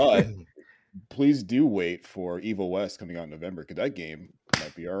 But please do wait for Evil West coming out in November because that game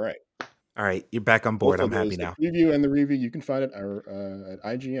might be all right. All right, you're back on board. Both I'm of happy those, now. The preview and the review, you can find it at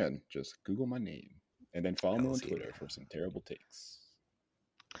IGN. Just Google my name and then follow me on Twitter for some terrible takes.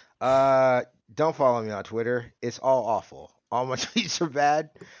 Don't follow me on Twitter. It's all awful. All my tweets are bad.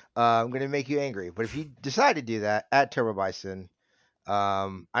 I'm gonna make you angry. But if you decide to do that, at Turbo Bison,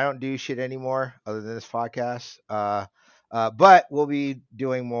 I don't do shit anymore other than this podcast. But we'll be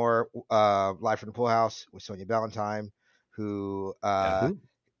doing more live from the pool house with Sonia Valentine, who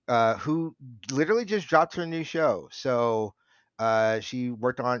literally just dropped her new show. So she's been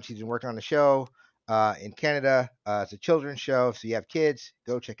working on the show in Canada. It's a children's show. So you have kids,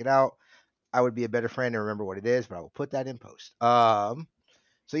 go check it out. I would be a better friend and remember what it is, but I will put that in post.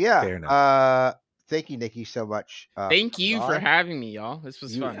 So yeah. Fair enough. Thank you, Nikki, so much. Thank you for having me, y'all. This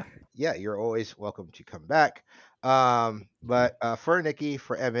was fun. Yeah, you're always welcome to come back. But for Nikki,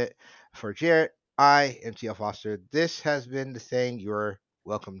 for Emmett, for Jarrett, I am TL Foster. This has been The Thing. You're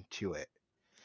welcome to it.